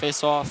for the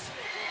face-off.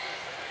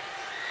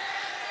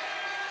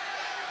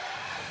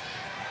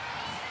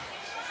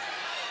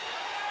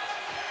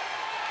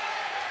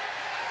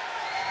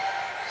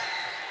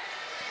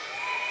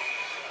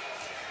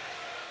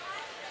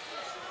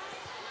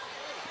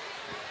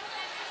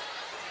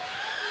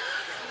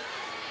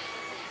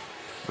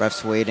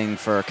 Refs waiting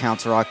for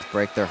Council Rock to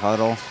break their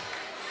huddle.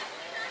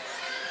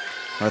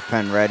 North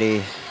Penn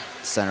ready,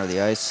 center of the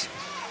ice.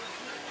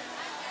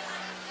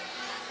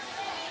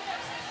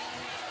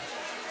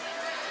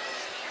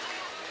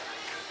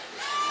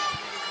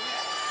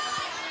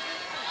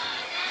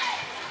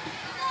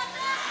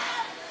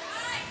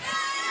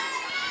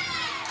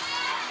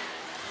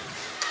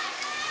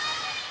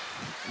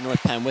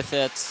 North Penn with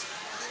it.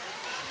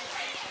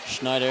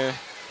 Schneider.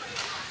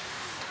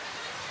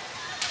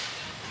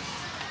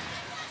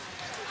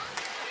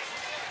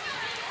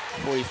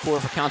 .44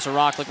 for Council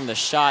Rock, looking to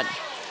shot.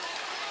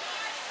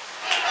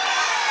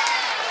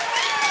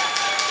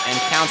 And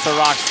Council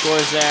Rock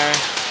scores there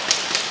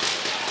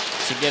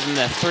to give them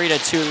the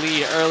 3-2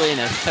 lead early in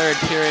the third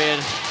period.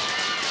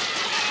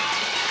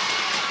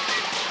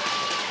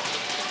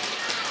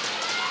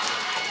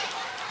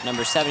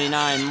 Number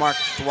 79, Mark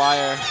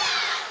Dwyer.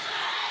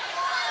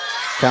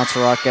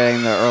 Council Rock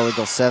getting the early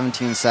goal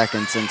 17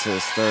 seconds into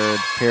this third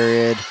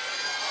period.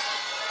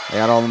 They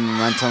got all the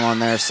momentum on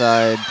their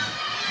side.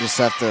 Just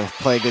have to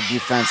play good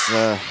defense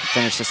to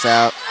finish this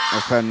out.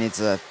 North Penn needs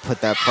to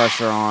put that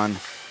pressure on,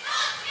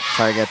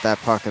 try to get that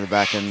puck in the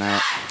back of the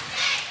net.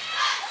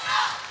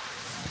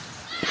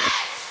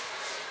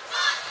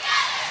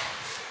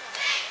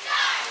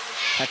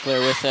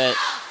 Heckler with it.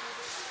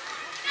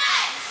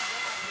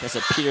 There's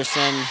a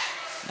Peterson,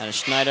 not a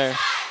Schneider.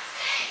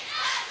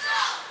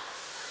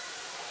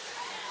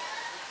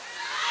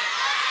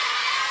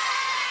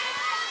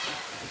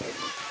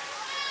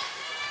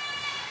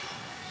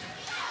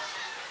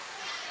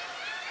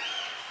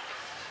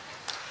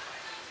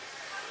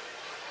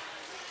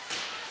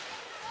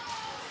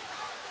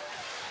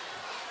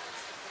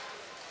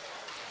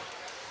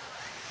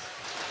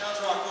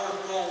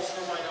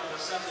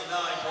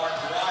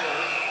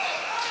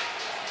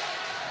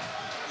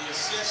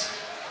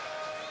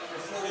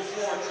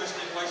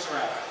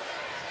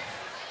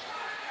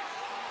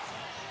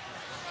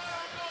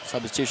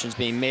 Substitutions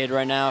being made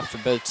right now for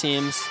both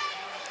teams.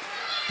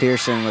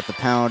 Pearson with the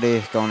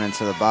penalty going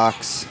into the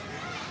box.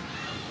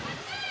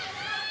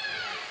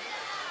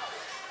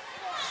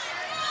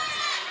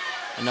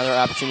 Another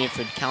opportunity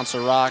for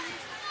Council Rock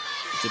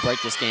to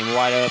break this game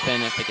wide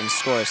open if they can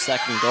score a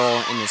second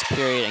goal in this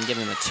period and give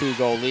them a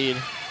 2-goal lead.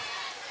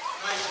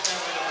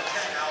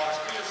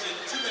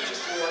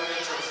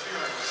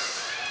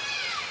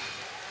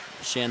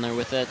 Chandler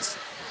with it.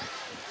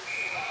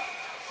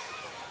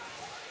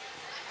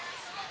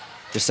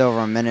 Just over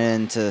a minute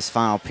into this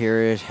final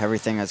period.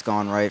 Everything has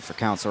gone right for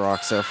Council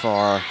Rock so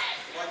far.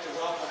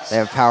 They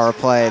have power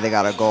play. They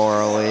got a goal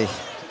early.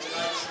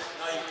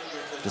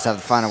 Just have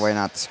to find a way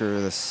not to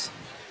screw this.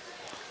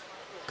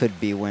 Could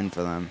be a win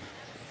for them.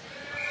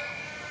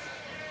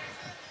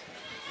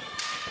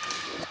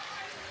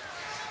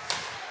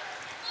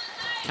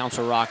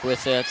 Council Rock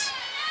with it.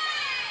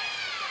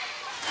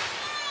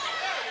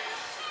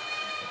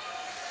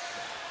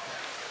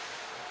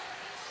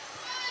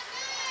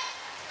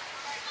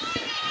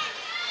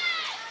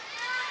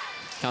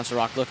 Council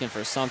Rock looking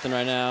for something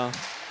right now.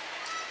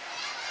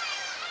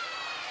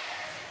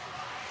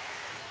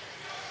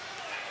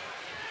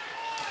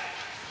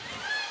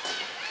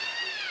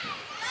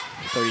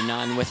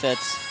 .39 with it.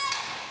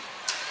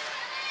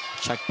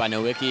 Checked by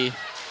Nowicki.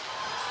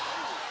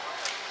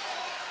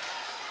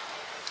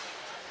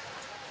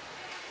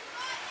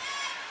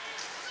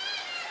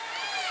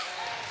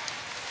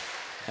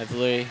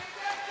 Heavily.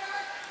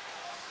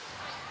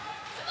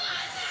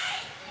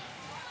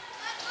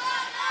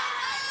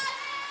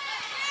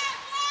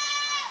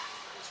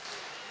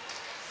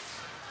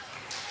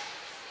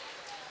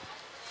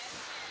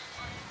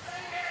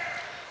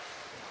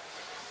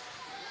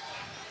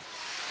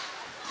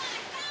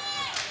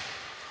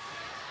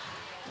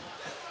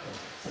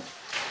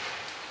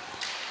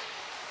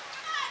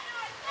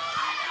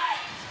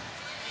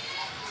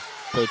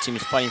 Both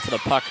teams fighting for the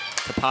puck.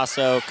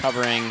 Capasso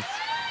covering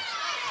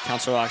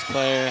Council Rock's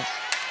player.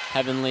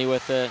 Heavenly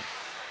with it.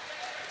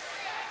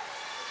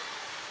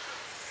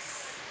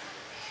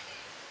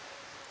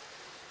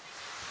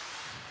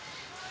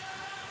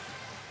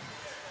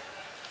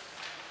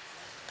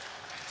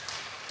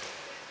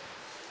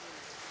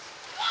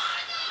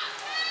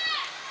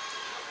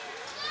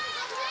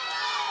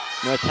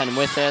 North Penn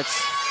with it.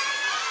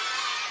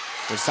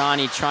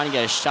 Rosani trying to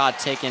get a shot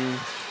taken.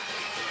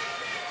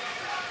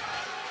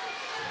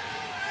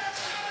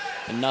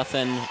 But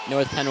nothing.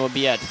 North Penn will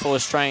be at full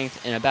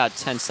strength in about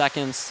 10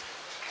 seconds.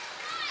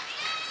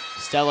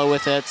 Stella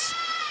with it.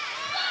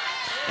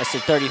 That's the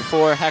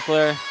 34,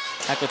 Heckler.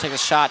 Heckler takes a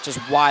shot just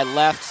wide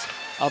left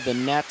of the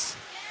net.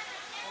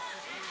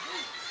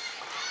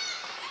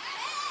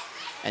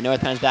 And North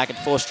Penn's back at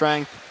full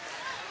strength.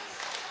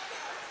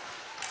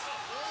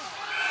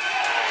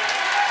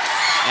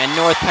 And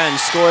North Penn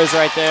scores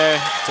right there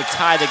to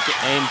tie the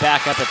game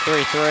back up at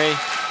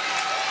 3-3.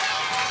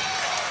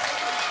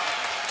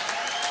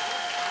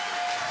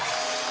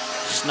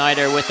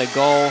 Schneider with a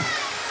goal.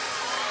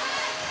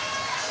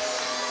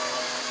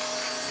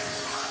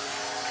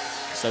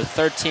 So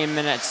 13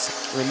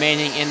 minutes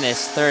remaining in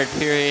this third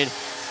period.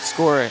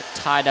 Score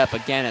tied up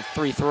again at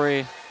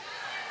 3-3.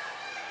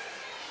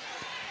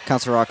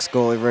 Council Rock's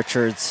goalie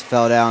Richards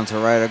fell down to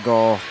right of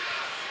goal.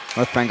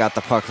 North Penn got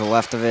the puck to the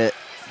left of it.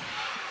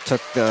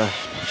 Took the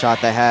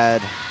shot they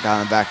had,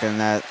 got in the back of the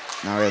net.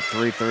 Now we have a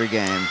 3-3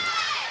 game.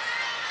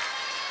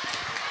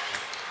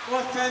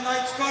 North Penn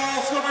Knights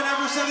goal, scorer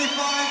number 75,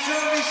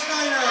 Jeremy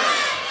Schneider,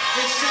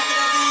 his second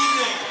of the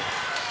evening.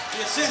 The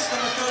assist,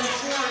 number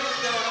 34,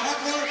 Derek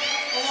Heckler,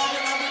 along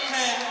with number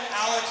 10,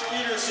 Alex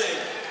Peterson.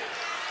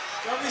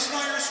 Jeremy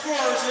Schneider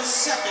scores his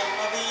second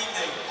of the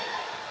evening.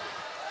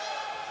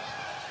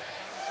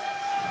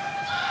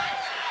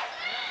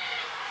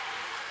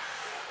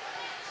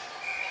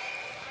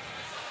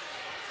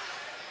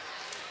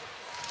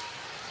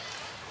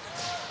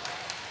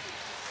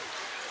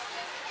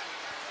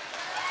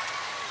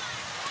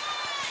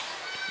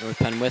 North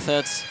Penn with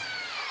it.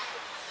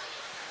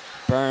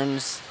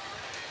 Burns.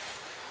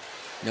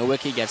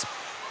 Nowicki gets.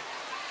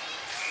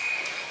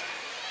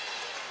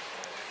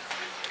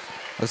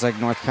 Looks like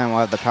North Penn will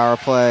have the power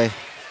play.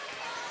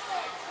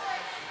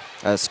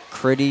 As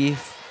Critty,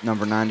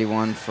 number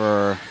 91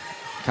 for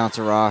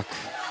Council Rock,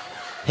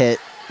 hit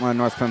one of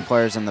North Penn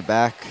players in the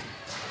back.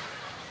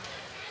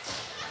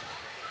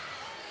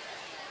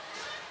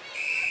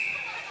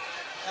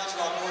 Council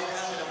Rock North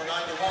Penn, number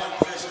 91,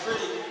 Chris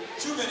Critty,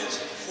 2 minutes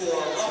for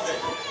nothing.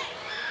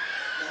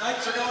 The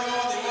Knights are going on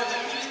the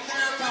orthopedic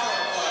care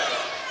power play.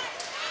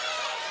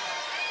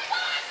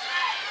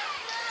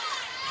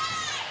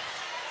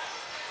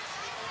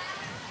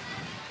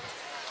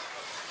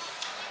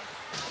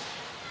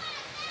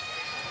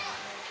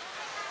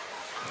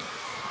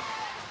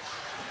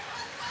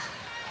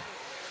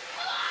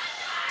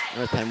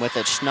 North Penn with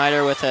it.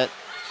 Schneider with it.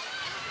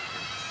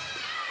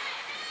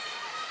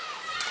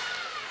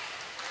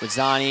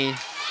 Wazzani.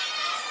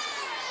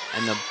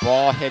 And the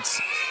ball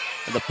hits,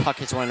 the puck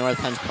hits one of North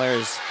Penn's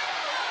players.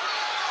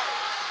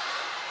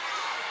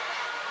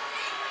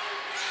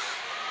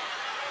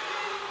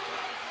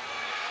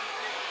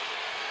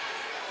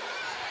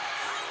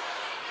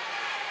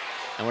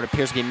 And what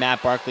appears to be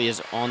Matt Barkley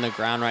is on the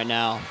ground right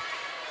now.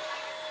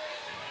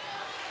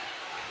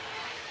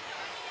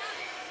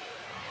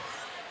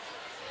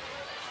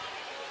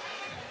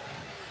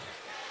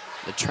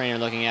 The trainer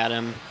looking at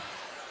him.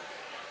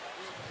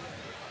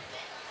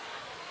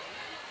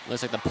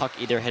 Looks like the puck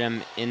either hit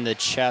him in the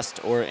chest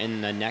or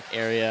in the neck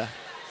area.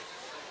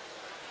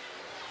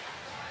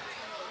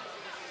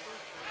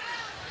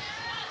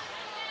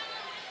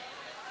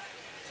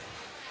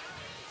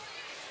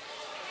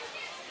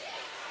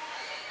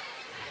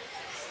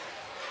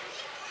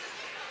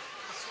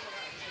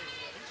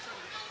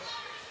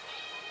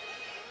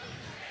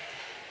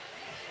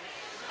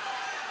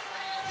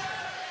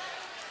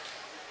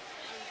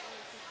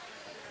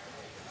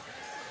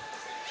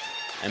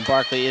 And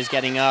Barkley is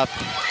getting up.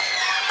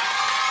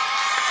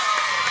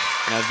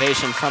 An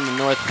ovation from the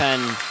North Penn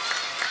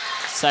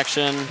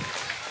section.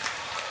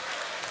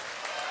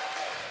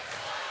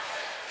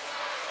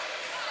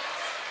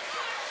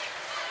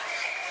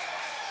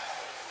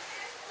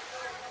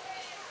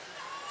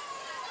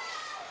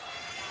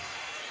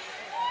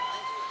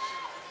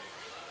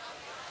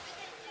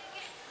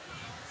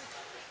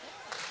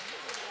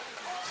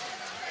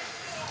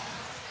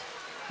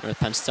 North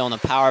Penn still in the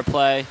power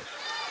play.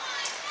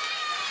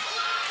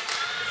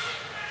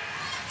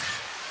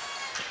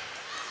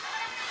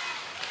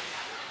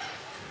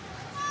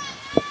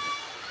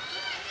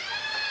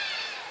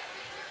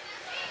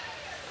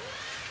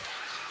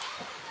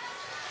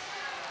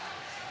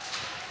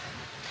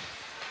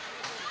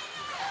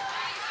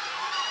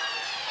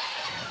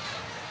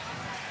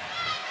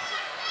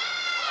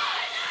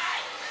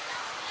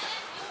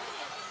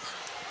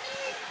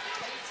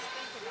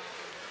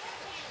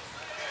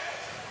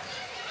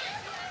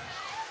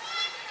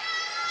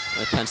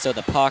 North Penn still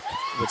with the puck.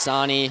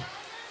 Wazzani,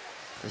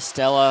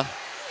 Estella,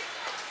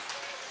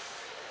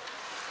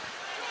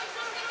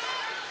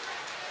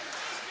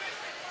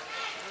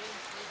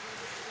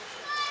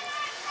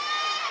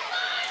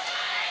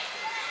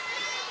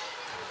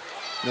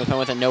 North Penn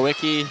with a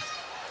Nowicki.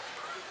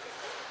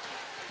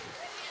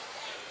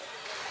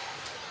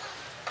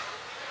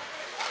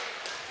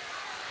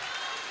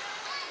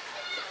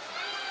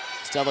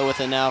 Stella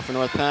with it now for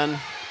North Penn.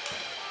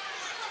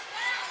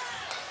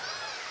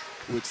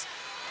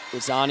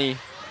 Witzani.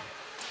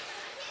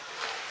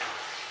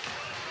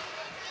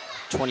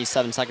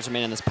 27 seconds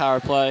remaining in this power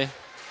play.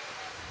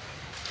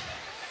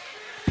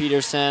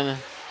 Peterson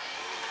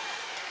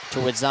to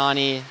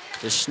Witzani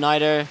to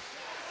Schneider.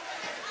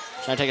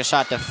 Schneider take a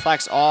shot,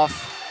 deflects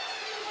off.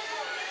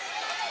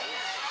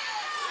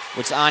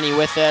 Witzani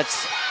with it.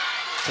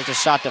 Takes a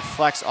shot,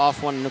 deflects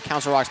off one of the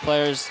Council Rocks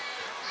players.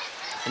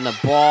 And the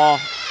ball,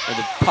 or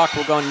the puck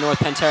will go into North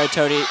Penn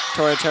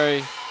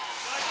territory.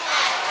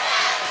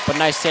 But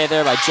nice save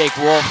there by Jake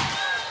Wolf.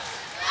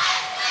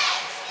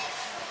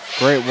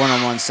 Great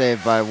one-on-one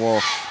save by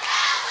Wolf.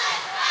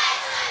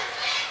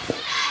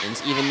 And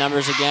it's even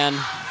numbers again.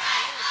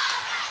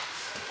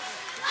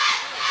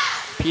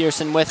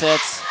 Peterson with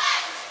it.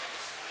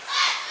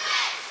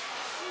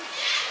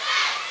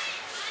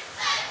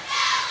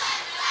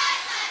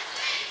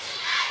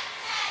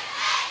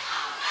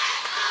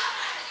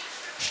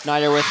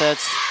 Schneider with it.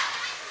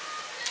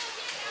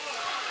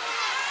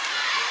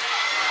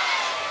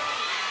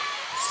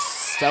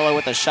 Stella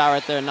with a shot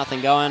right there,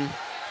 nothing going.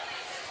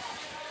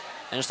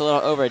 And just a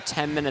little over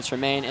 10 minutes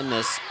remain in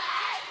this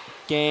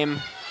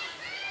game.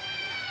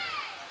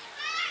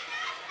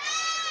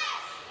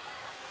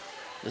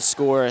 The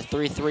score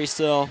 3-3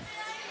 still.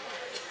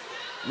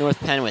 North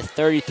Penn with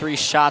 33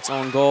 shots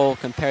on goal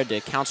compared to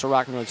Council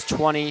Rock North's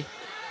 20.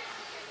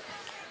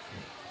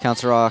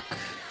 Council Rock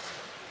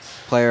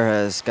player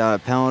has got a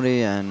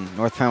penalty, and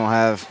North Penn will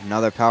have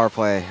another power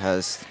play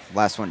as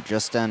last one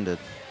just ended.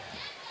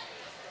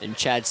 And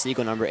Chad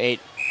Siegel, number 8,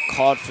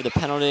 called for the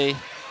penalty.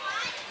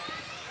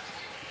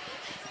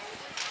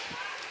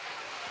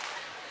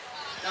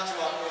 Council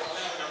Rock North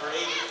Penn, number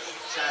 8,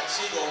 Chad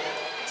Siegel.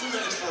 2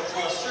 minutes for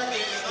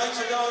cross-checking. The Knights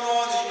are going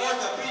on the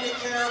orthopedic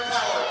care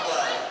power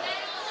play.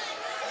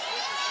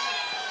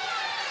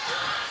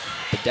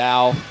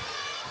 Dow.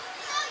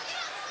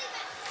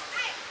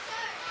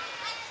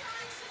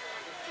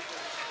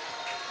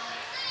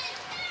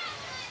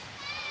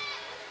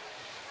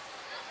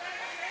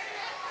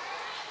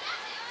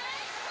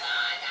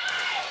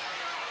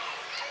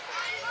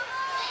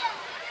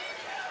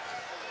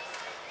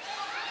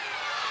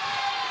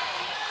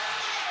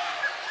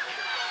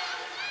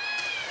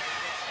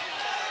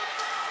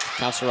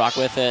 Council Rock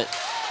with it.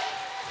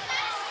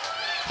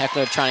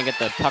 Heckler trying to get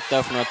the puck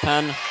though from North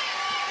Penn.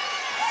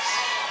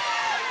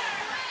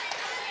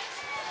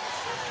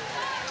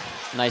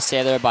 Nice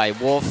save there by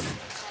Wolf.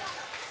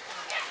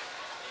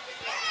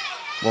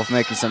 Wolf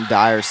making some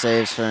dire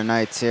saves for the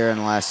Knights here in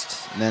the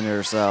last minute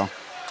or so.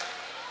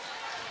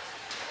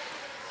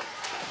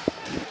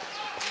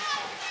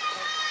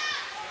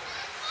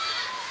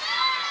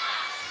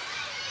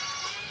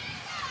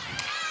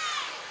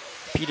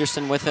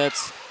 Peterson with it.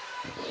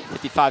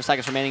 55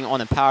 seconds remaining on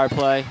the power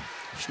play.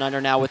 Schneider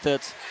now with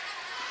it.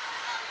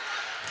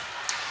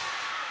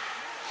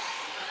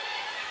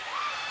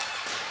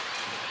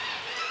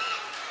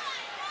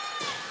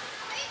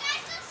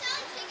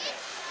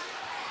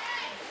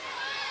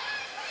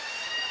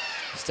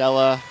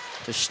 Stella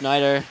to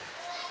Schneider.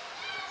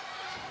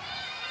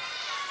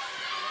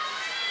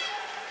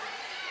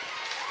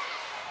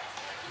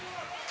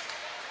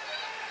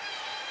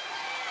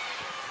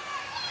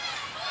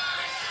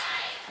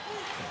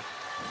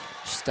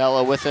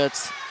 Stella with it.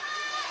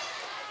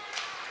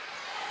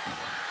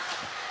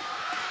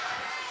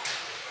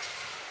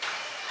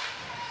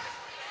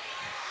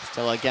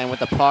 Stella again with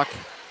the puck.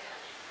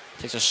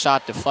 Takes a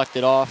shot,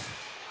 deflected off.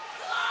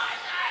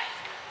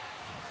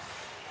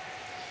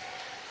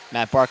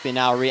 Matt Barkley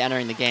now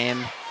re-entering the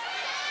game.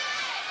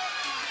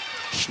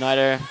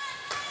 Schneider.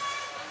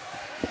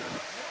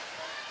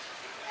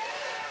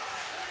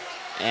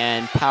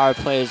 And power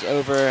play is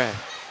over.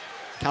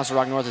 Council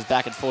Rock North is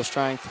back at full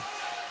strength.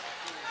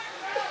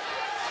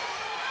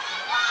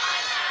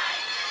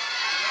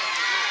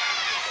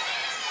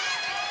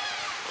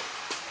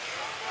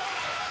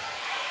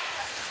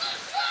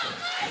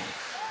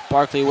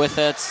 Barkley with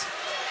it.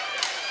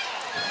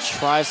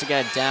 Tries to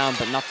get it down,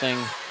 but nothing.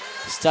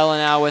 Stella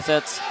now with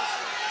it.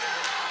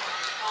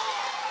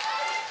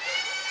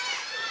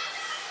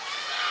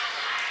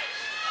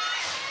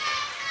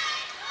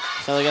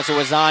 Stella gets to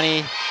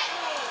Witzani.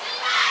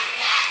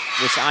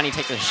 Witzani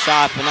takes a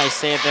shot, but nice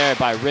save there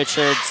by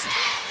Richards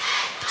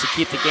to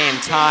keep the game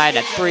tied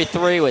at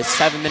 3-3 with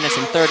 7 minutes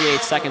and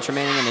 38 seconds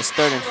remaining in this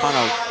third and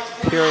final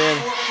period.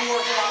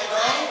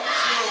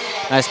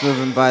 Nice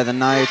movement by the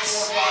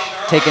Knights.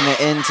 Taking it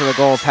into the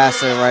goal,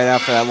 passed it right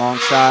after that long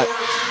shot.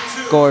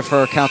 Goalie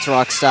for Council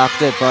Rock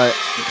stopped it, but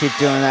keep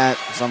doing that,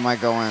 so it might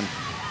go in.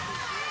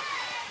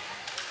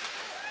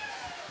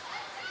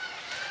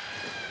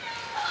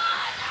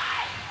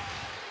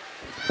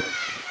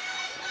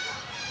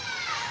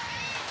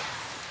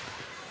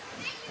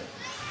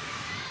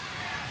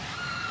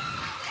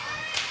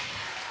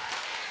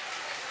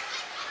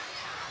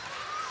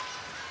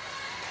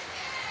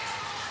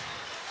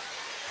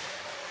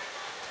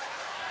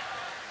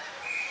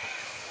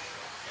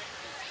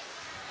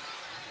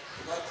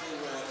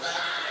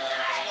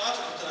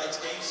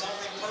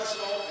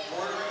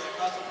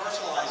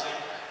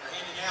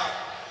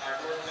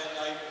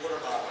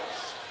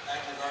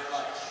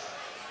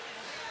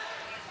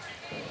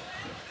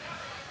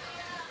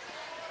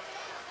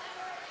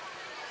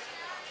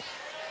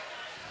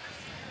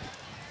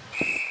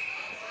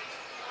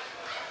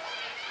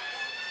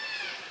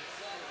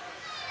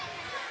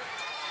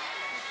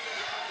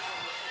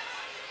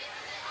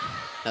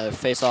 Another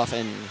face-off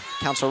in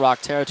Council Rock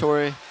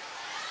territory.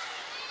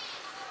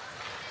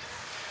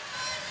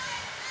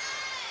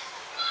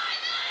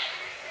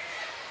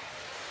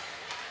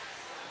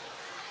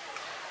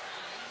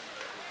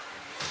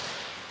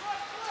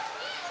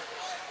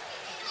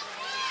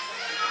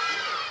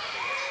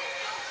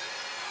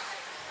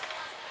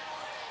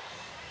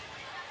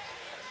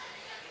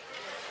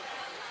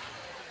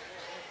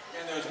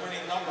 And those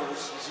winning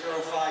numbers,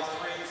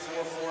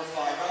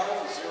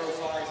 053-4450,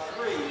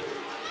 053-4422.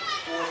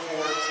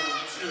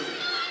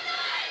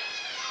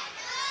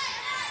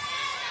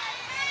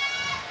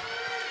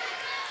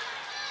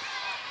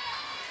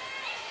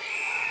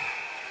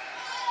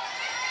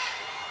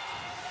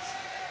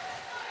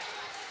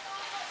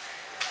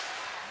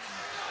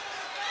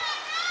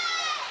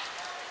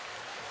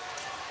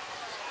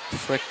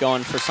 Frick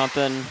going for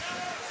something.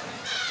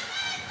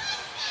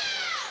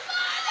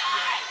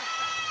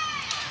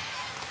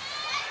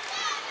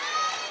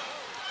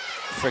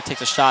 Frick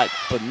takes a shot,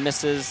 but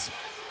misses.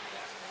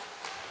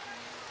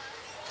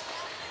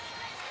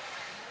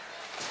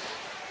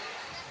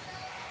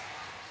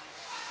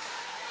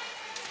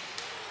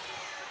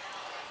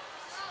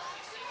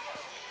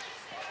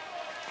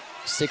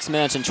 Six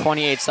minutes and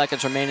 28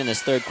 seconds remain in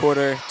this third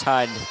quarter,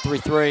 tied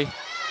 3-3.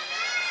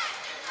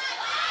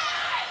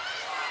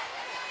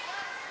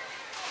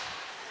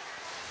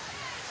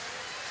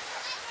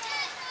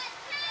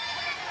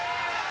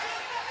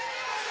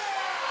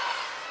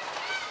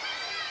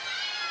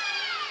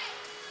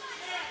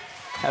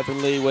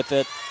 Heavily with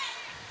it.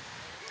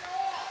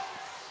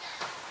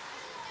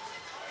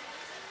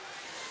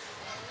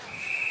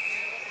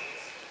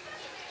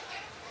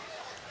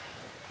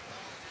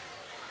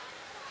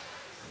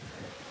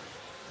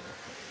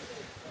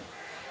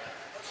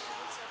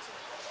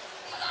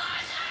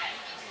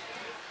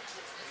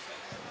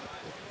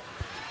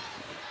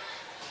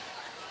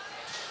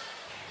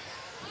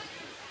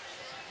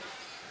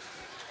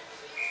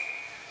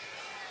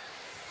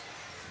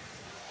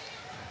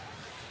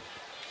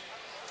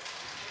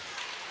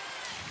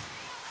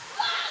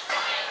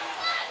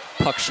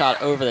 Puck shot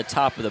over the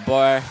top of the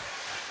bar.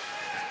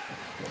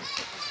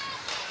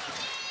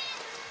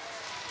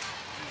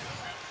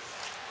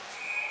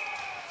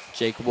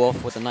 Jake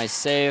Wolf with a nice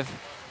save. All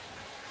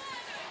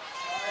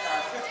right,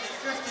 our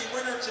 50-50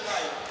 winner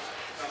tonight,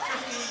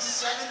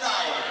 $57.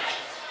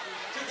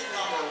 Ticket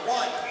number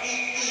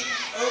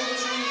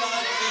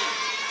 1880298.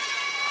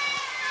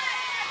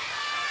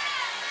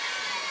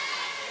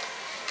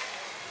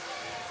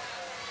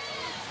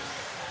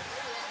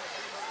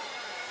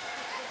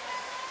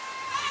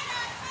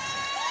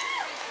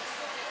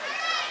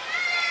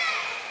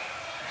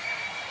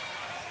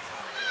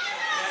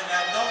 And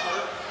that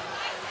number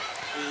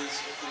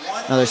is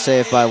Another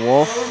save by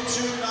Wolf.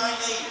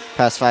 1880298.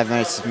 Past 5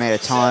 minutes has made a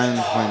ton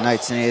when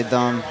Knights needed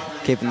them,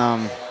 keeping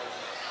them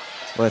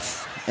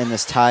in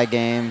this tie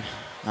game,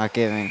 not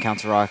giving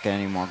Council Rock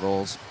any more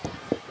goals.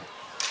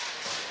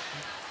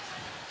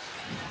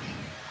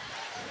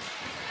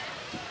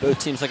 Both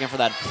teams looking for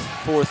that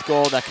fourth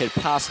goal that could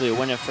possibly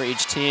win it for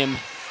each team.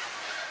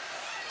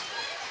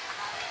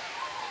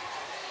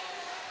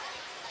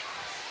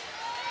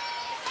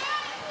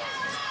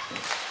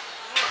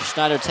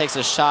 Schneider takes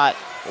a shot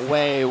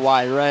way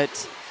wide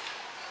right.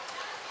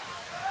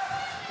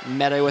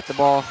 Meta with the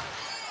ball.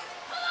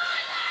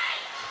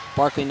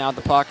 Barkley now with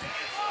the puck.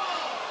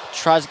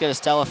 Tries to get a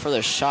Stella for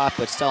the shot,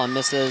 but Stella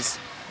misses.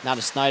 Now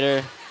to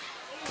Snyder.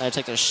 Snyder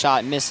takes a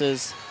shot,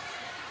 misses.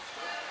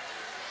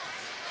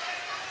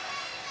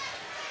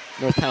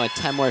 North Penn with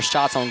 10 more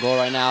shots on goal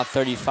right now,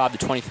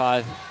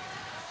 35-25.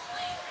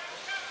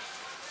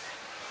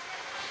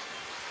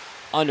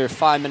 Under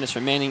 5 minutes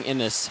remaining in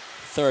this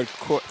third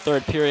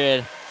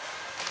period.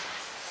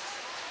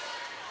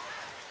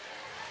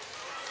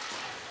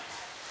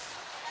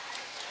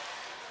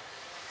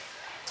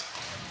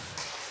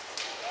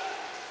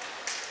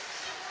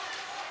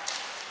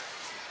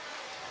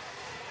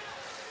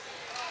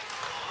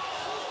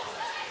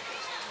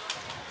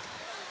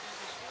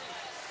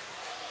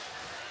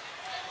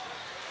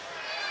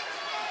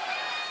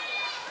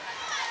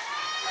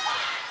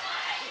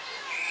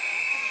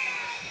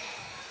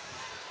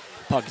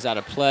 Puck is out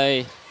of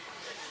play.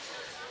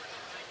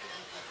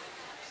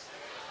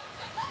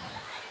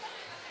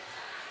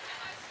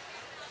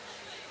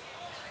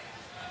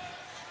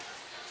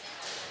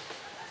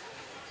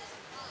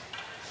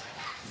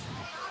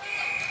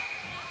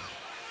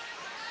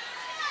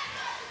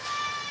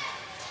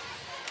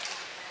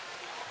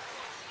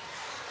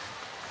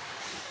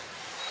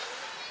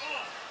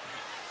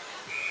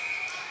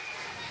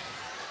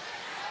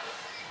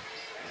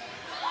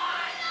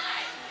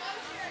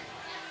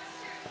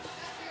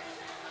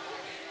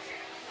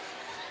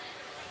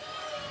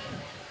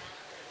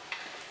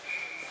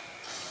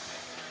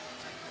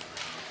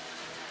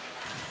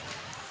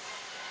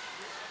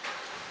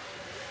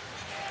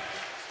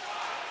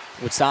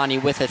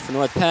 Witzani with it for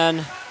North Penn.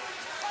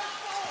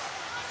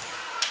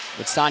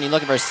 Witzani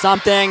looking for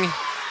something.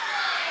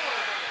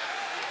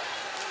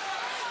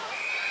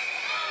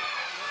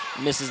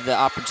 Misses the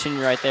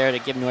opportunity right there to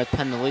give North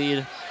Penn the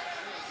lead.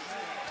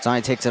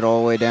 Zani takes it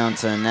all the way down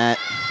to the net,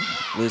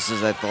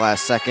 loses at the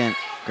last second.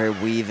 Great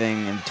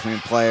weaving in between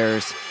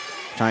players,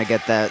 trying to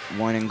get that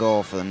winning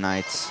goal for the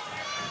Knights.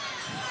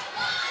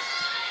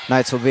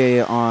 Knights will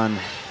be on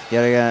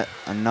yet again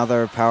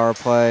another power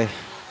play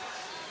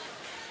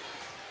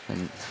in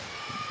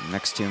the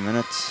next 2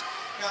 minutes.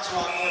 Council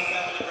Rock North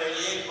Penn number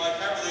 88, Mike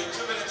Everly,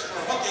 2 minutes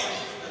for hooking.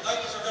 The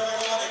Knights are going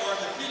on the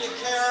orthopedic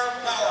care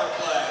power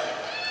play.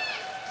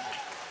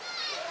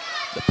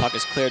 The puck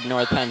is cleared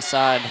North Penn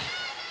side.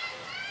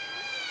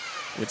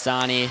 With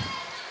Zani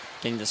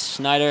getting to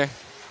Schneider.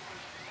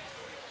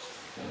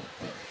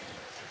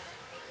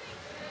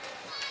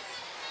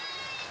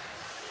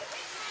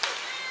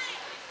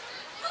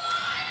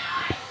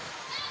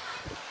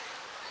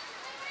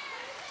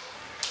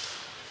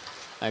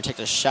 Schneider takes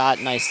a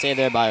shot. Nice save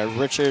there by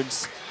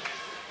Richards.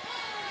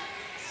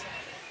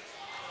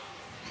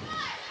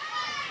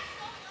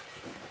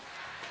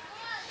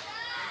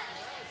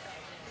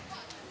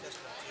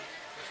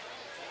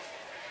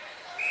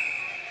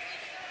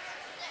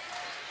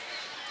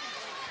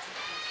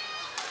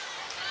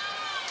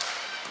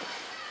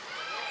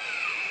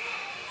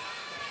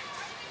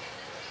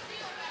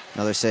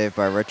 Another save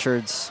by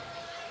Richards.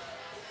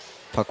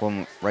 Puck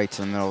went right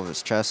to the middle of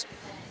his chest.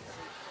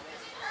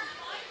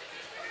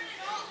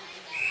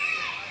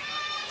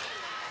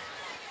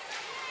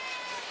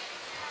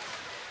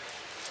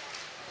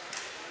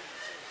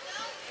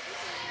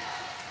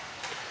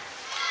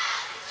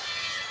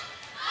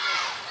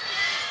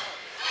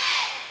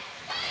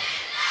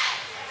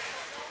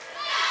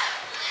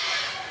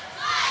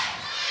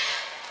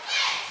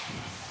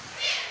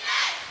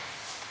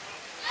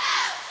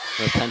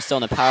 Penn still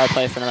in the power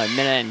play for another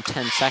minute and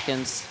 10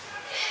 seconds.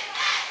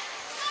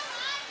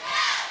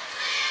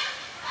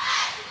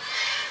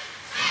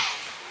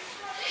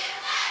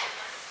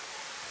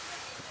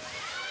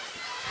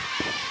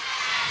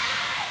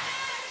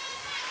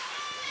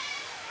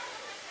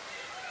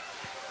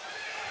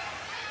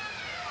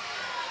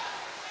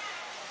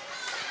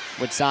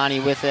 With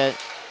Zani with it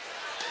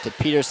to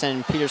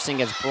Peterson. Peterson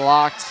gets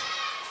blocked.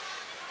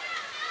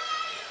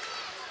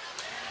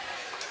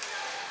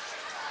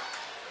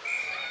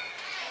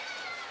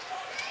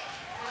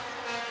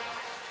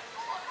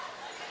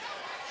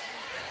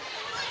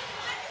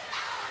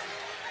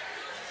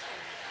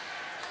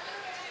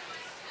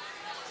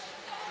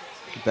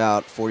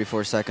 About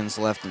 44 seconds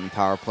left in the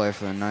power play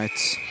for the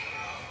Knights,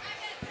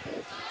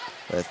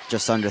 with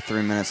just under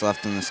 3 minutes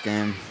left in this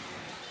game.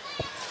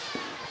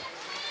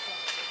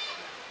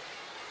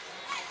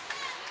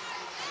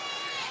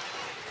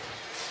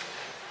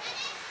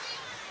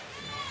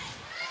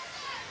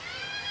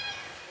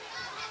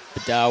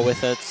 Bedell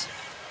with it.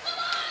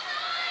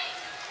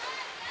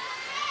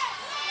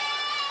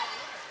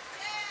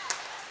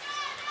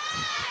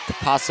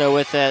 Passo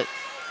with it,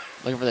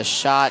 looking for the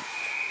shot.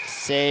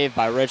 Save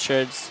by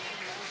Richards.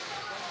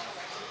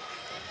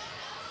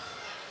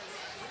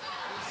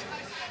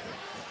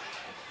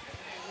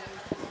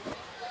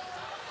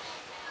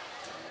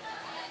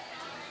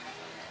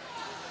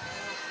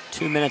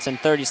 Two minutes and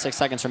 36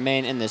 seconds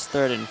remain in this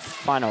third and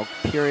final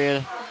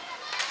period.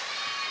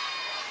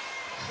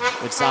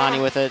 With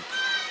Zani with it.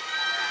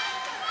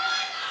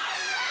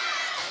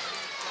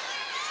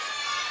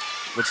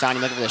 With Zani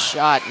looking for the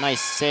shot.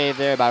 Nice save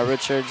there by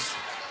Richards.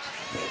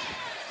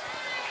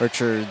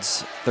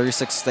 Richards,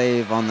 36th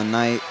save on the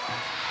night.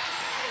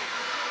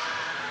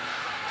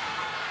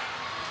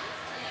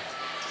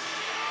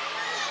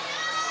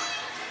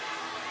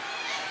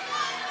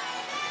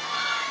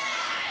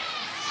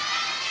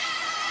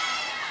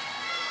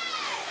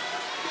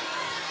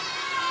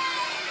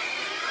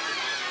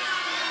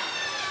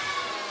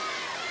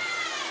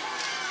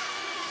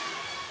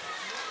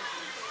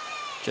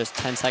 Just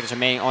 10 seconds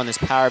remaining on this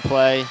power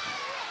play.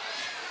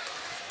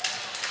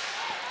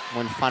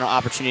 One final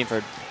opportunity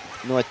for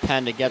North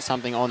Penn to get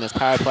something on this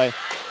power play.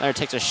 Leonard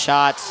takes a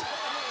shot.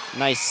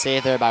 Nice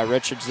save there by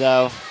Richards,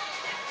 though.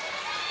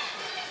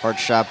 Hard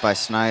shot by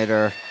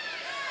Snyder.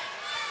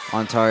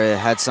 On target,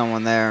 had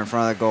someone there in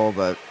front of the goal,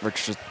 but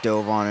Richards just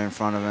dove on in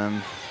front of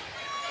him.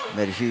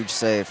 Made a huge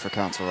save for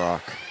Council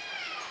Rock.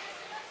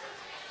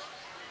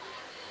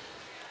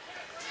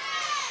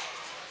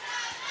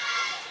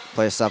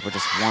 Play us up with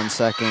just 1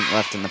 second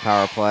left in the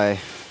power play.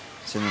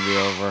 Soon to be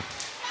over.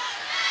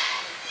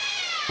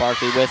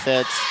 Barkley with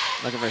it,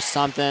 looking for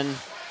something.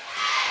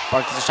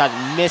 Barkley's shot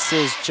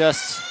misses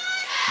just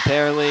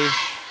barely,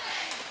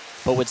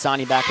 but with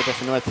Zani back with it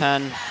for North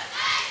Penn.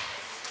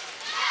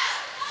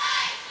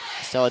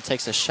 Stella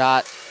takes a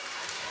shot.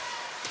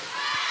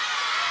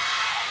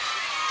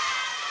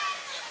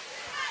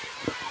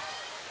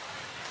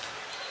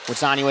 With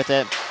Zani with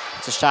it,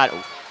 it's a shot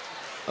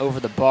over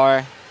the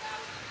bar.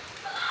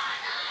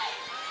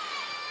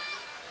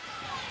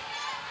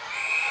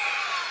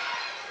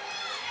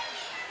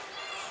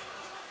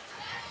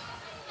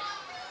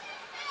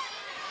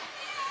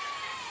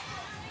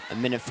 A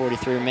minute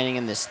 43 remaining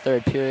in this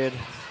third period.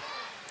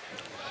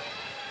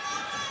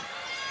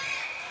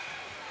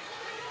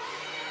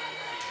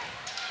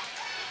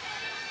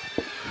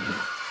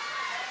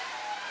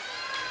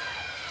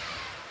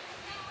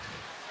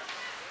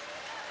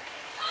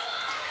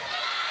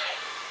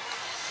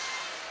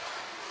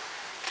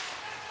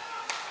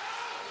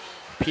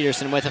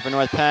 Peterson with it for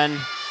North Penn.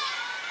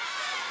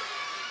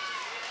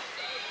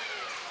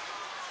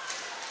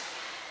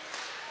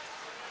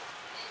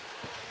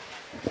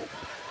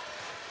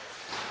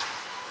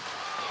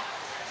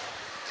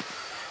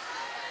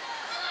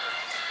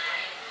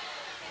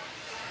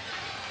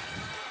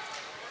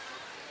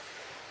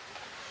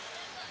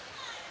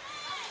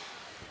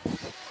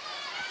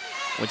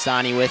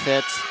 Witzani with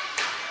it.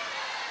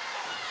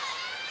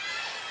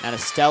 Now to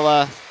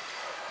Stella.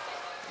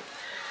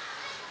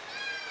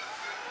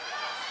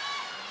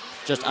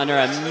 Just under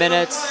a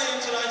minute.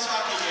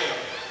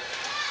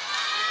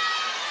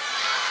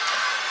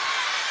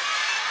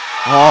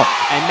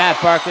 Oh. And Matt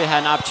Barkley had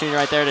an opportunity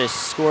right there to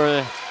score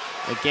the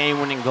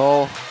game-winning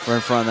goal. We're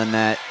in front of the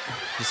net.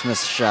 Just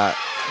missed a shot.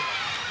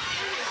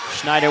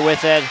 Schneider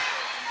with it.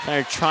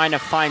 They're trying to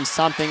find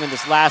something in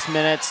this last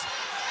minute,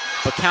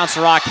 but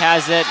Council Rock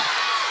has it.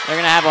 They're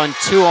gonna have on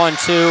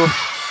 2-on-2.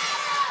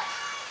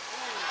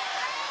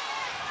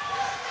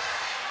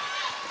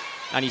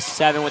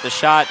 97 with the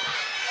shot,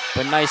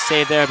 but nice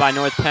save there by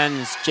North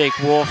Penn's Jake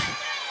Wolf.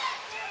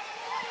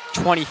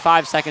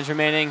 25 seconds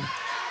remaining.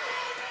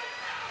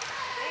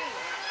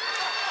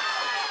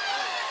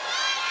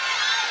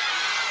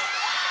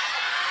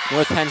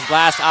 North Penn's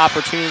last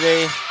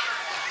opportunity.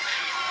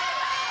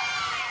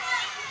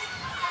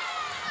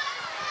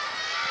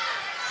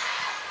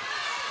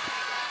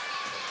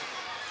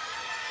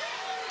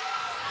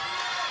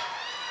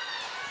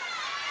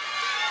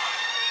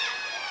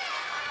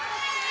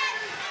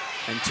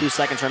 And 2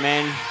 seconds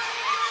remain.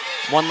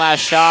 One last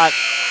shot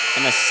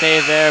and a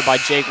save there by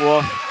Jake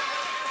Wolf.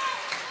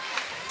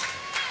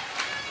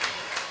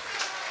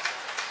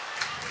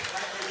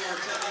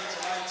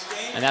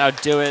 And that'll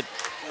do it.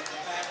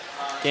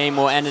 Game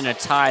will end in a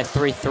tie,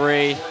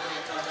 3-3.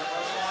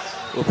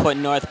 We'll put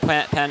North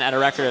Penn at a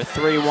record of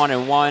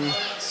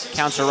 3-1-1.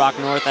 Council Rock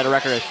North at a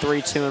record of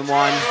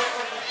 3-2-1.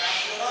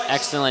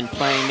 Excellent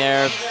playing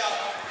there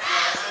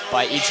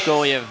by each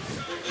goalie of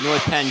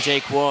North Penn,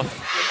 Jake Wolf,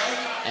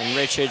 and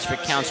Richards for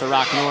Council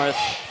Rock North.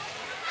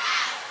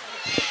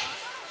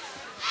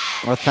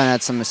 North Penn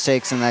had some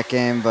mistakes in that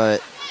game,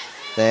 but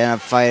they ended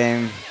up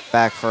fighting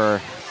back for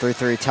a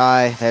 3-3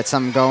 tie. They had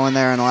something going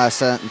there in the last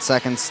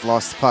seconds,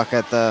 lost the puck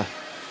at the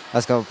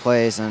last couple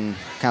plays, and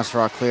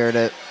Council Rock cleared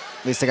it.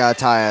 At least they got a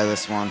tie out of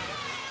this one.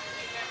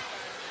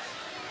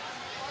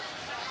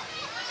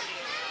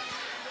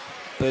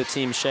 Both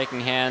teams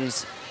shaking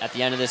hands at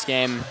the end of this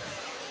game.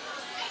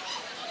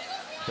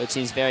 Both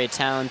teams very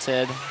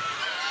talented.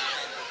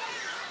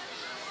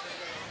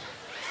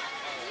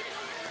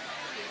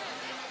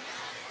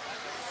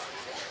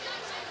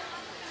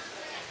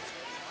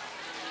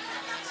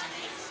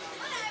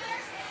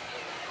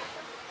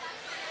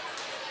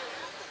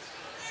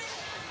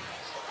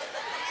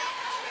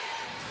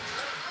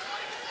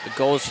 The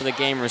goals for the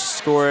game were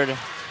scored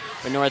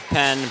for North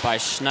Penn by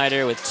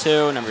Schneider with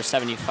 2, number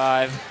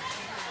 75,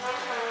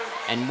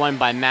 and 1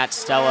 by Matt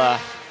Stella,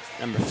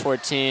 number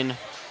 14.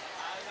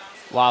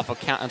 While for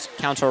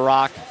Council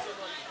Rock,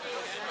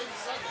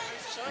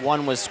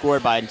 1 was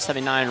scored by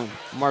 79,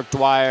 Mark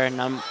Dwyer,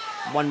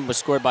 1 was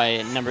scored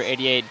by number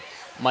 88,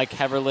 Mike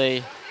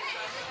Heverly,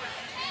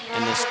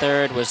 and this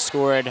third was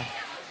scored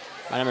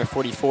by number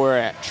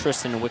 44,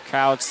 Tristan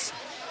Wickouts.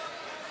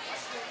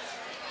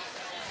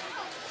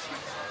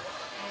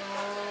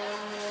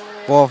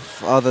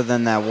 Wolf, other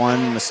than that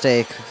one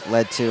mistake,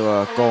 led to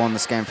a goal in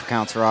this game for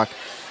Council Rock.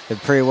 Did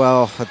pretty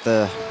well with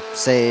the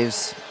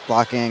saves,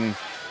 blocking,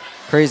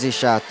 crazy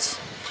shots.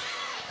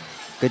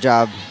 Good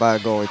job by a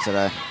goalie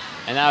today.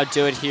 And that'll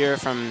do it here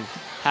from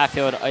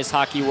Hatield Ice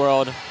Hockey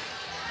World.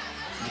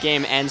 The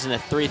game ends in a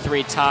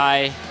 3-3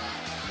 tie.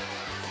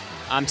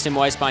 I'm Tim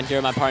Weisbond here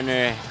with my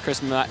partner,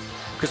 Chris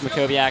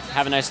Makoviak.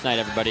 Have a nice night,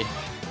 everybody.